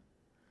 Yeah.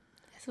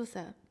 That's what's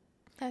up.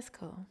 That's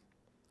cool.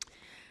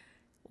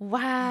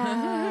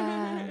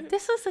 Wow.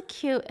 This was a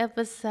cute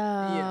episode.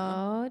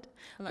 I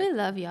like we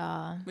love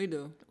y'all. We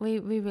do. We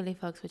really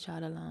fucks with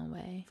y'all a long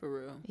way. For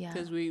real. Yeah.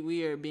 Because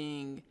we are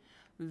being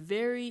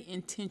very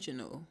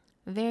intentional.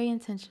 Very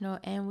intentional,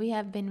 and we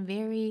have been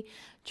very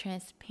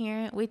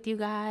transparent with you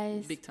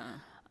guys. Big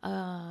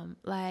time.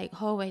 Like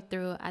whole way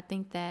through. I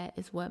think that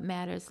is what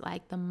matters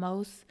like the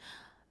most.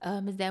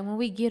 Is that when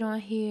we get on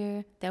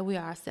here that we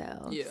are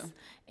ourselves. Yeah.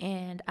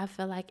 And I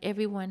feel like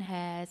everyone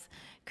has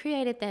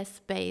created that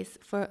space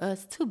for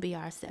us to be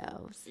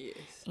ourselves. Yes.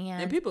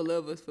 And- people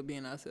love us for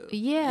being ourselves.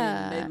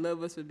 Yeah. And they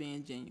love us for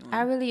being genuine.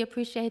 I really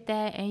appreciate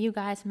that, and you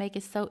guys make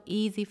it so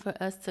easy for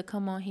us to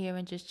come on here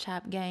and just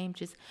chop game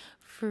just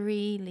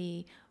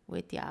freely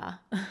with y'all.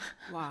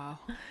 Wow.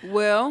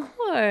 Well,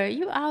 Or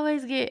you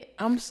always get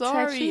I'm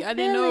sorry. I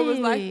didn't know it was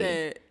like touchy-feely.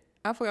 that.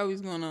 I forgot we was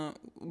gonna.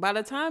 By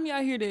the time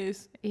y'all hear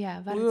this,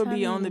 Yeah, by we the will time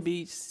be on the you-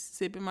 beach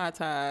sipping my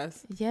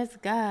ties, Yes,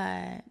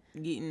 God.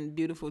 getting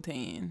beautiful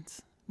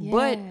tans. Yes.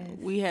 But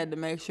we had to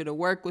make sure the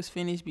work was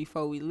finished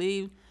before we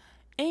leave.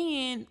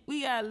 And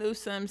we got a little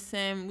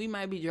something. We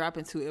might be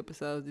dropping 2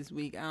 episodes this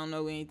week. I don't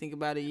know. We ain't think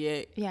about it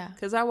yet. Yeah.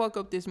 Because I woke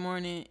up this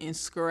morning and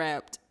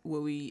scrapped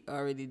what we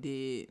already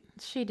did.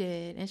 She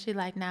did. And she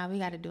like, nah, we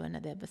got to do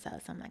another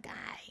episode. So I'm like, all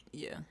right.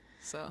 Yeah.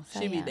 So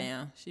she be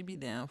down. She be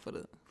down for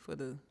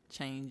the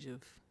change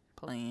of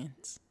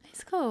plans.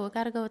 It's cool.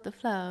 Got to go with the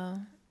flow.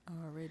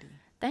 Already.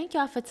 Thank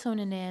y'all for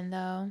tuning in,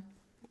 though.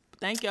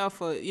 Thank y'all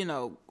for,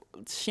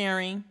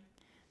 sharing.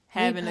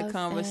 Having the Reposting,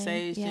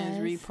 conversations,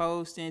 yes.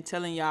 reposting,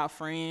 telling y'all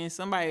friends.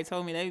 Somebody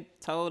told me they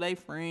told their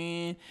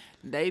friend.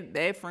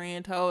 Their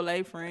friend told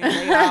their friend.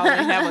 They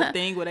have a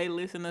thing where they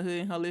listen to Hood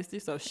and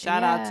Holistic. So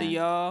shout out to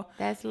y'all.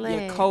 That's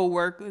lit. Your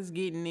co-workers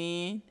getting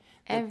in.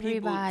 Everybody. The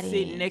people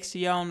sitting next to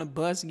y'all on the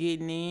bus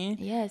getting in.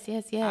 Yes.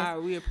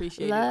 We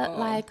appreciate it all.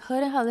 Like,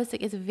 Hood and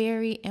Holistic is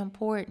very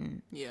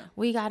important. Yeah.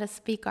 We got to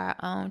speak our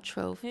own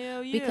truth.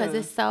 Hell yeah. Because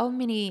there's so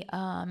many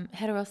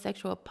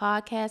heterosexual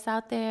podcasts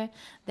out there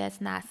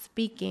that's not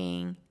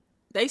speaking.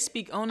 They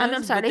speak on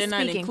us, but they're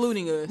not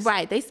including us.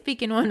 Right. They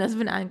speaking on us,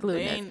 but not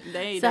including us.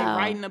 They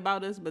writing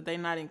about us, but they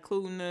not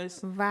including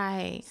us.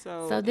 Right.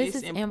 So this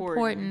is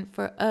important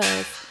for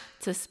us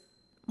to...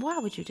 Why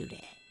would you do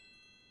that?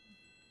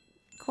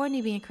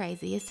 Courtney being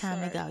crazy. It's time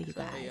to go, you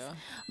guys. Y'all.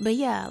 But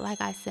yeah, like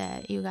I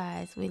said, you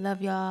guys, we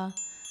love y'all.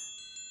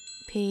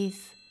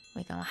 Peace.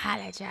 We gonna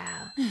holler at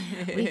y'all.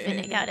 We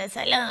finna go to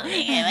saloon.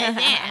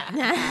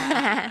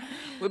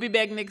 We'll be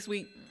back next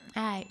week.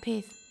 All right,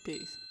 peace.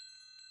 Peace.